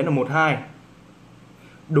hai là nhấn ở 1 2.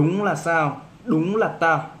 Đúng là sao? Đúng là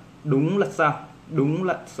tao. Đúng là sao? Đúng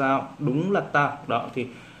là sao? Đúng là tao. Đó thì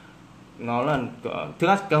nó là thứ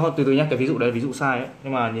nhất từ từ nhé, cái ví dụ đấy là ví dụ sai ấy.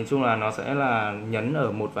 Nhưng mà nhìn chung là nó sẽ là nhấn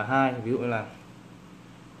ở 1 và 2. Ví dụ như là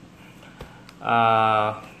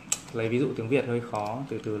lấy ví dụ tiếng Việt hơi khó,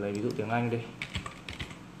 từ từ lấy ví dụ tiếng Anh đi.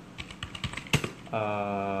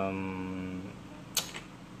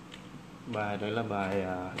 Bài đấy là bài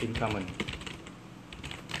Incoming.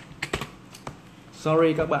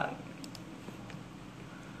 Sorry các bạn.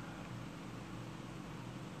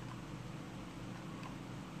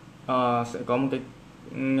 Sẽ có một cái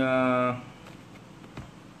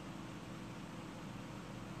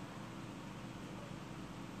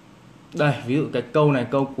đây, ví dụ cái câu này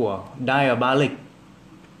câu của Diabolic.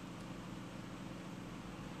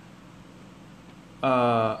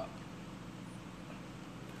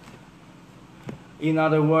 In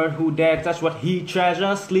other words, who dare touch what he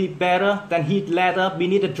treasures sleep better than he'd ladder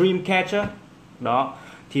beneath a dream catcher. Đó,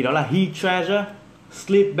 thì đó là he treasure,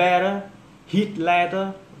 sleep better, he'd ladder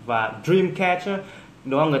và dream catcher.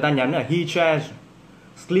 Đó, người ta nhấn ở he treasure,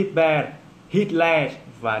 sleep better, he'd ladder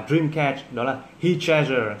và dream catcher. Đó là he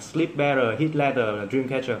treasure, sleep better, he'd ladder và dream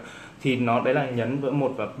catcher. Thì nó đấy là nhấn với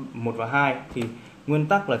 1 và 2. Thì nguyên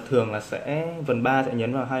tắc là thường là sẽ vần 3 sẽ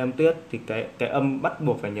nhấn vào 2 âm tiết, thì cái âm bắt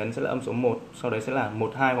buộc phải nhấn sẽ là âm số 1, sau đấy sẽ là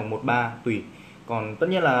 1 2 hoặc 1 3 tùy. Còn tất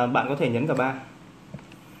nhiên là bạn có thể nhấn cả 3.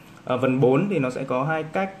 Vần 4 thì nó sẽ có hai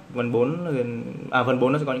cách. Vần 4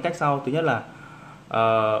 nó sẽ có những cách sau. Thứ nhất là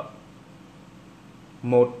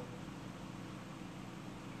 1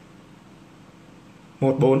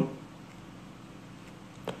 4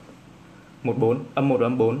 âm 1 và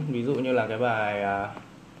âm 4. Ví dụ như là cái bài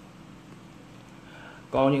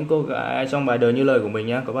có những cô gái trong bài Đời Như Lời của mình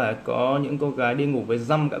nhá, có những cô gái đi ngủ với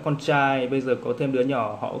dăm cả con trai, bây giờ có thêm đứa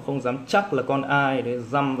nhỏ họ không dám chắc là con ai đấy,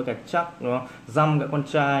 dăm với cả chắc, đúng không? Dăm cả con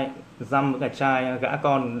trai, dăm với cả trai, gã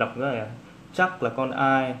con đọc rất là chắc là con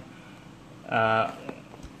ai.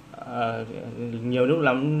 Nhiều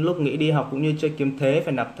lúc nghĩ đi học cũng như chơi kiếm thế,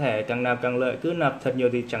 phải nạp thẻ, càng nạp càng lợi, cứ nạp thật nhiều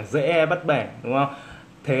thì chẳng dễ bắt bẻ, đúng không?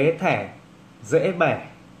 Thế thẻ dễ bẻ.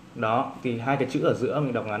 Đó, thì hai cái chữ ở giữa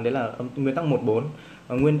mình đọc ngắn đấy là nguyên tắc 1 4.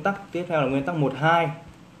 Và nguyên tắc tiếp theo là nguyên tắc 1 2.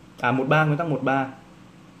 1 3, nguyên tắc 1 3.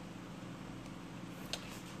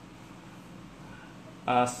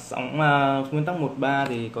 Nguyên tắc 1 3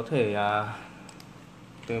 thì có thể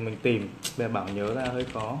từ mình tìm để bảo nhớ ra hơi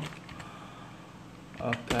khó.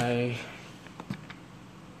 Ok.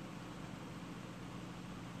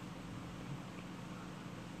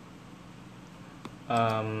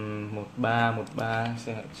 1 3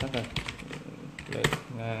 sẽ chắc là để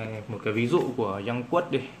nghe một cái ví dụ của Young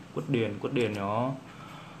Quất đi, Quất Điền nó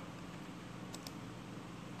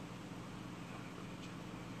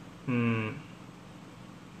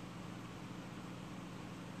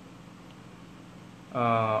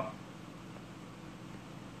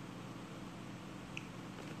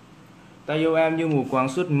ta yêu em như mù quáng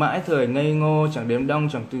suốt mãi thời ngây ngô, chẳng đếm đong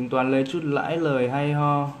chẳng tính toán lấy chút lãi lời hay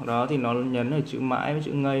ho. Đó thì nó nhấn ở chữ mãi với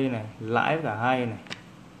chữ ngây này, lãi với cả hay này.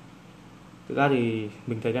 Thực ra thì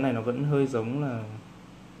mình thấy cái này nó vẫn hơi giống là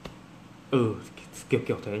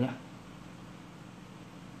kiểu thế nhá.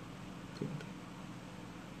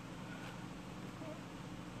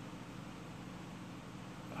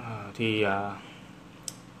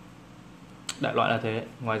 Đại loại là thế.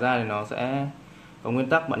 Ngoài ra thì nó sẽ có nguyên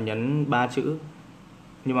tắc bạn nhấn 3 chữ,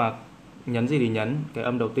 nhưng mà nhấn gì thì nhấn cái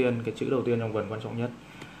âm đầu tiên, cái chữ đầu tiên trong vần quan trọng nhất.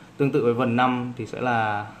 Tương tự với vần 5 thì sẽ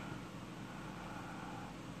là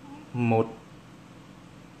 1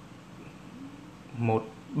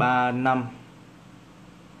 3 5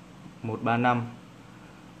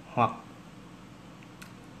 hoặc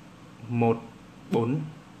 1 4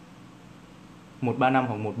 3 5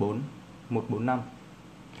 hoặc 1 4 5.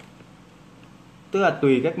 Tức là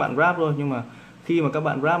tùy cách bạn rap thôi, nhưng mà khi mà các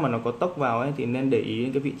bạn rap mà nó có tốc vào ấy thì nên để ý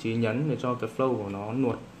cái vị trí nhấn để cho cái flow của nó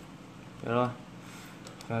nuột. Thế thôi.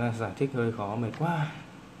 Cái này giải thích hơi khó, mệt quá.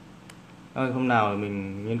 Hôm nào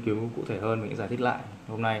mình nghiên cứu cụ thể hơn mình sẽ giải thích lại.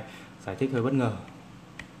 Hôm nay giải thích hơi bất ngờ.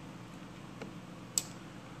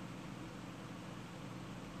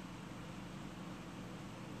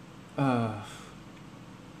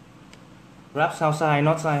 Rap sao sai,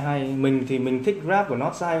 not sai hay. Mình thì mình thích rap của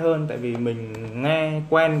not sai hơn, tại vì mình nghe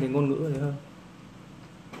quen cái ngôn ngữ đấy hơn.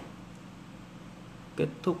 Kết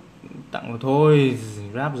thúc tặng rồi thôi,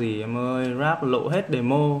 rap gì em ơi, rap lộ hết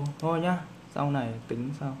demo thôi nhá, sau này tính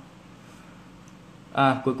sau.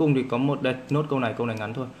 Cuối cùng thì có một đây, nốt câu này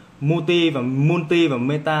ngắn thôi. Multi và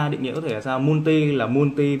meta định nghĩa có thể là sao? Multi là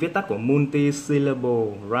multi, viết tắt của multi syllable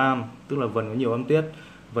rhyme, tức là vần có nhiều âm tiết.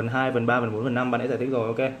 Vần 2, vần 3, vần 4, vần 5 bạn đã giải thích rồi,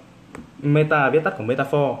 ok. Meta viết tắt của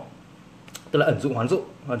metaphor, tức là ẩn dụ hoán dụ.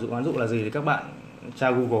 Ẩn dụ hoán dụ là gì thì các bạn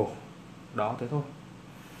tra Google. Đó, thế thôi.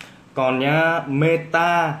 Còn nhá,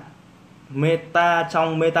 meta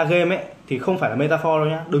trong meta game ấy thì không phải là metaphor đâu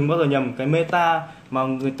nhá. Đừng bao giờ nhầm cái meta mà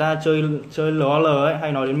người ta chơi LOL ấy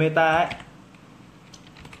hay nói đến meta ấy,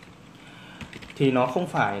 thì nó không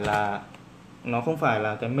phải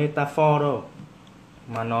là cái metaphor đâu,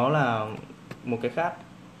 mà nó là một cái khác.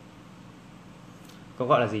 Có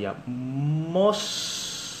gọi là gì ạ?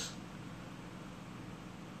 Most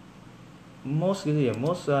cái gì ạ?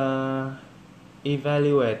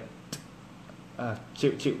 Evaluate.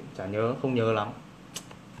 Chịu chả nhớ, không nhớ lắm.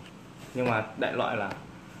 Nhưng mà đại loại là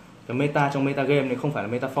cái meta trong meta game này không phải là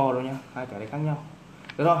metaphor đâu nhá, hai cái đấy khác nhau.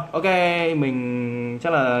 Được rồi, ok, mình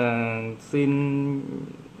chắc là xin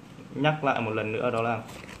nhắc lại một lần nữa, đó là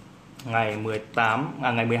ngày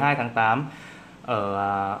 12 tháng 8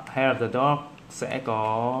 ở Head of the Dog sẽ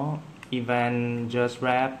có event Just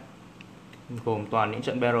Rap, gồm toàn những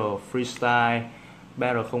trận battle freestyle,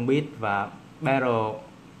 battle không beat và battle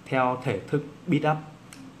theo thể thức beat up,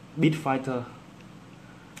 beat fighter.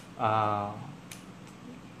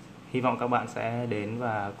 Hy vọng các bạn sẽ đến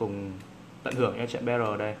và cùng tận hưởng những trận battle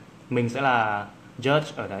ở đây. Mình sẽ là judge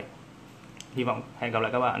ở đấy. Hy vọng hẹn gặp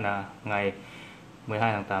lại các bạn là ngày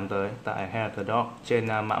 12 tháng 8 tới tại Head of the Dog trên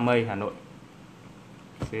Mã Mây, Hà Nội.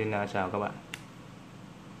 Xin chào các bạn.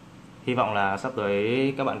 Hy vọng là sắp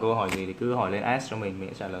tới các bạn có câu hỏi gì thì cứ hỏi lên ask cho mình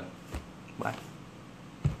sẽ trả lời. Bye.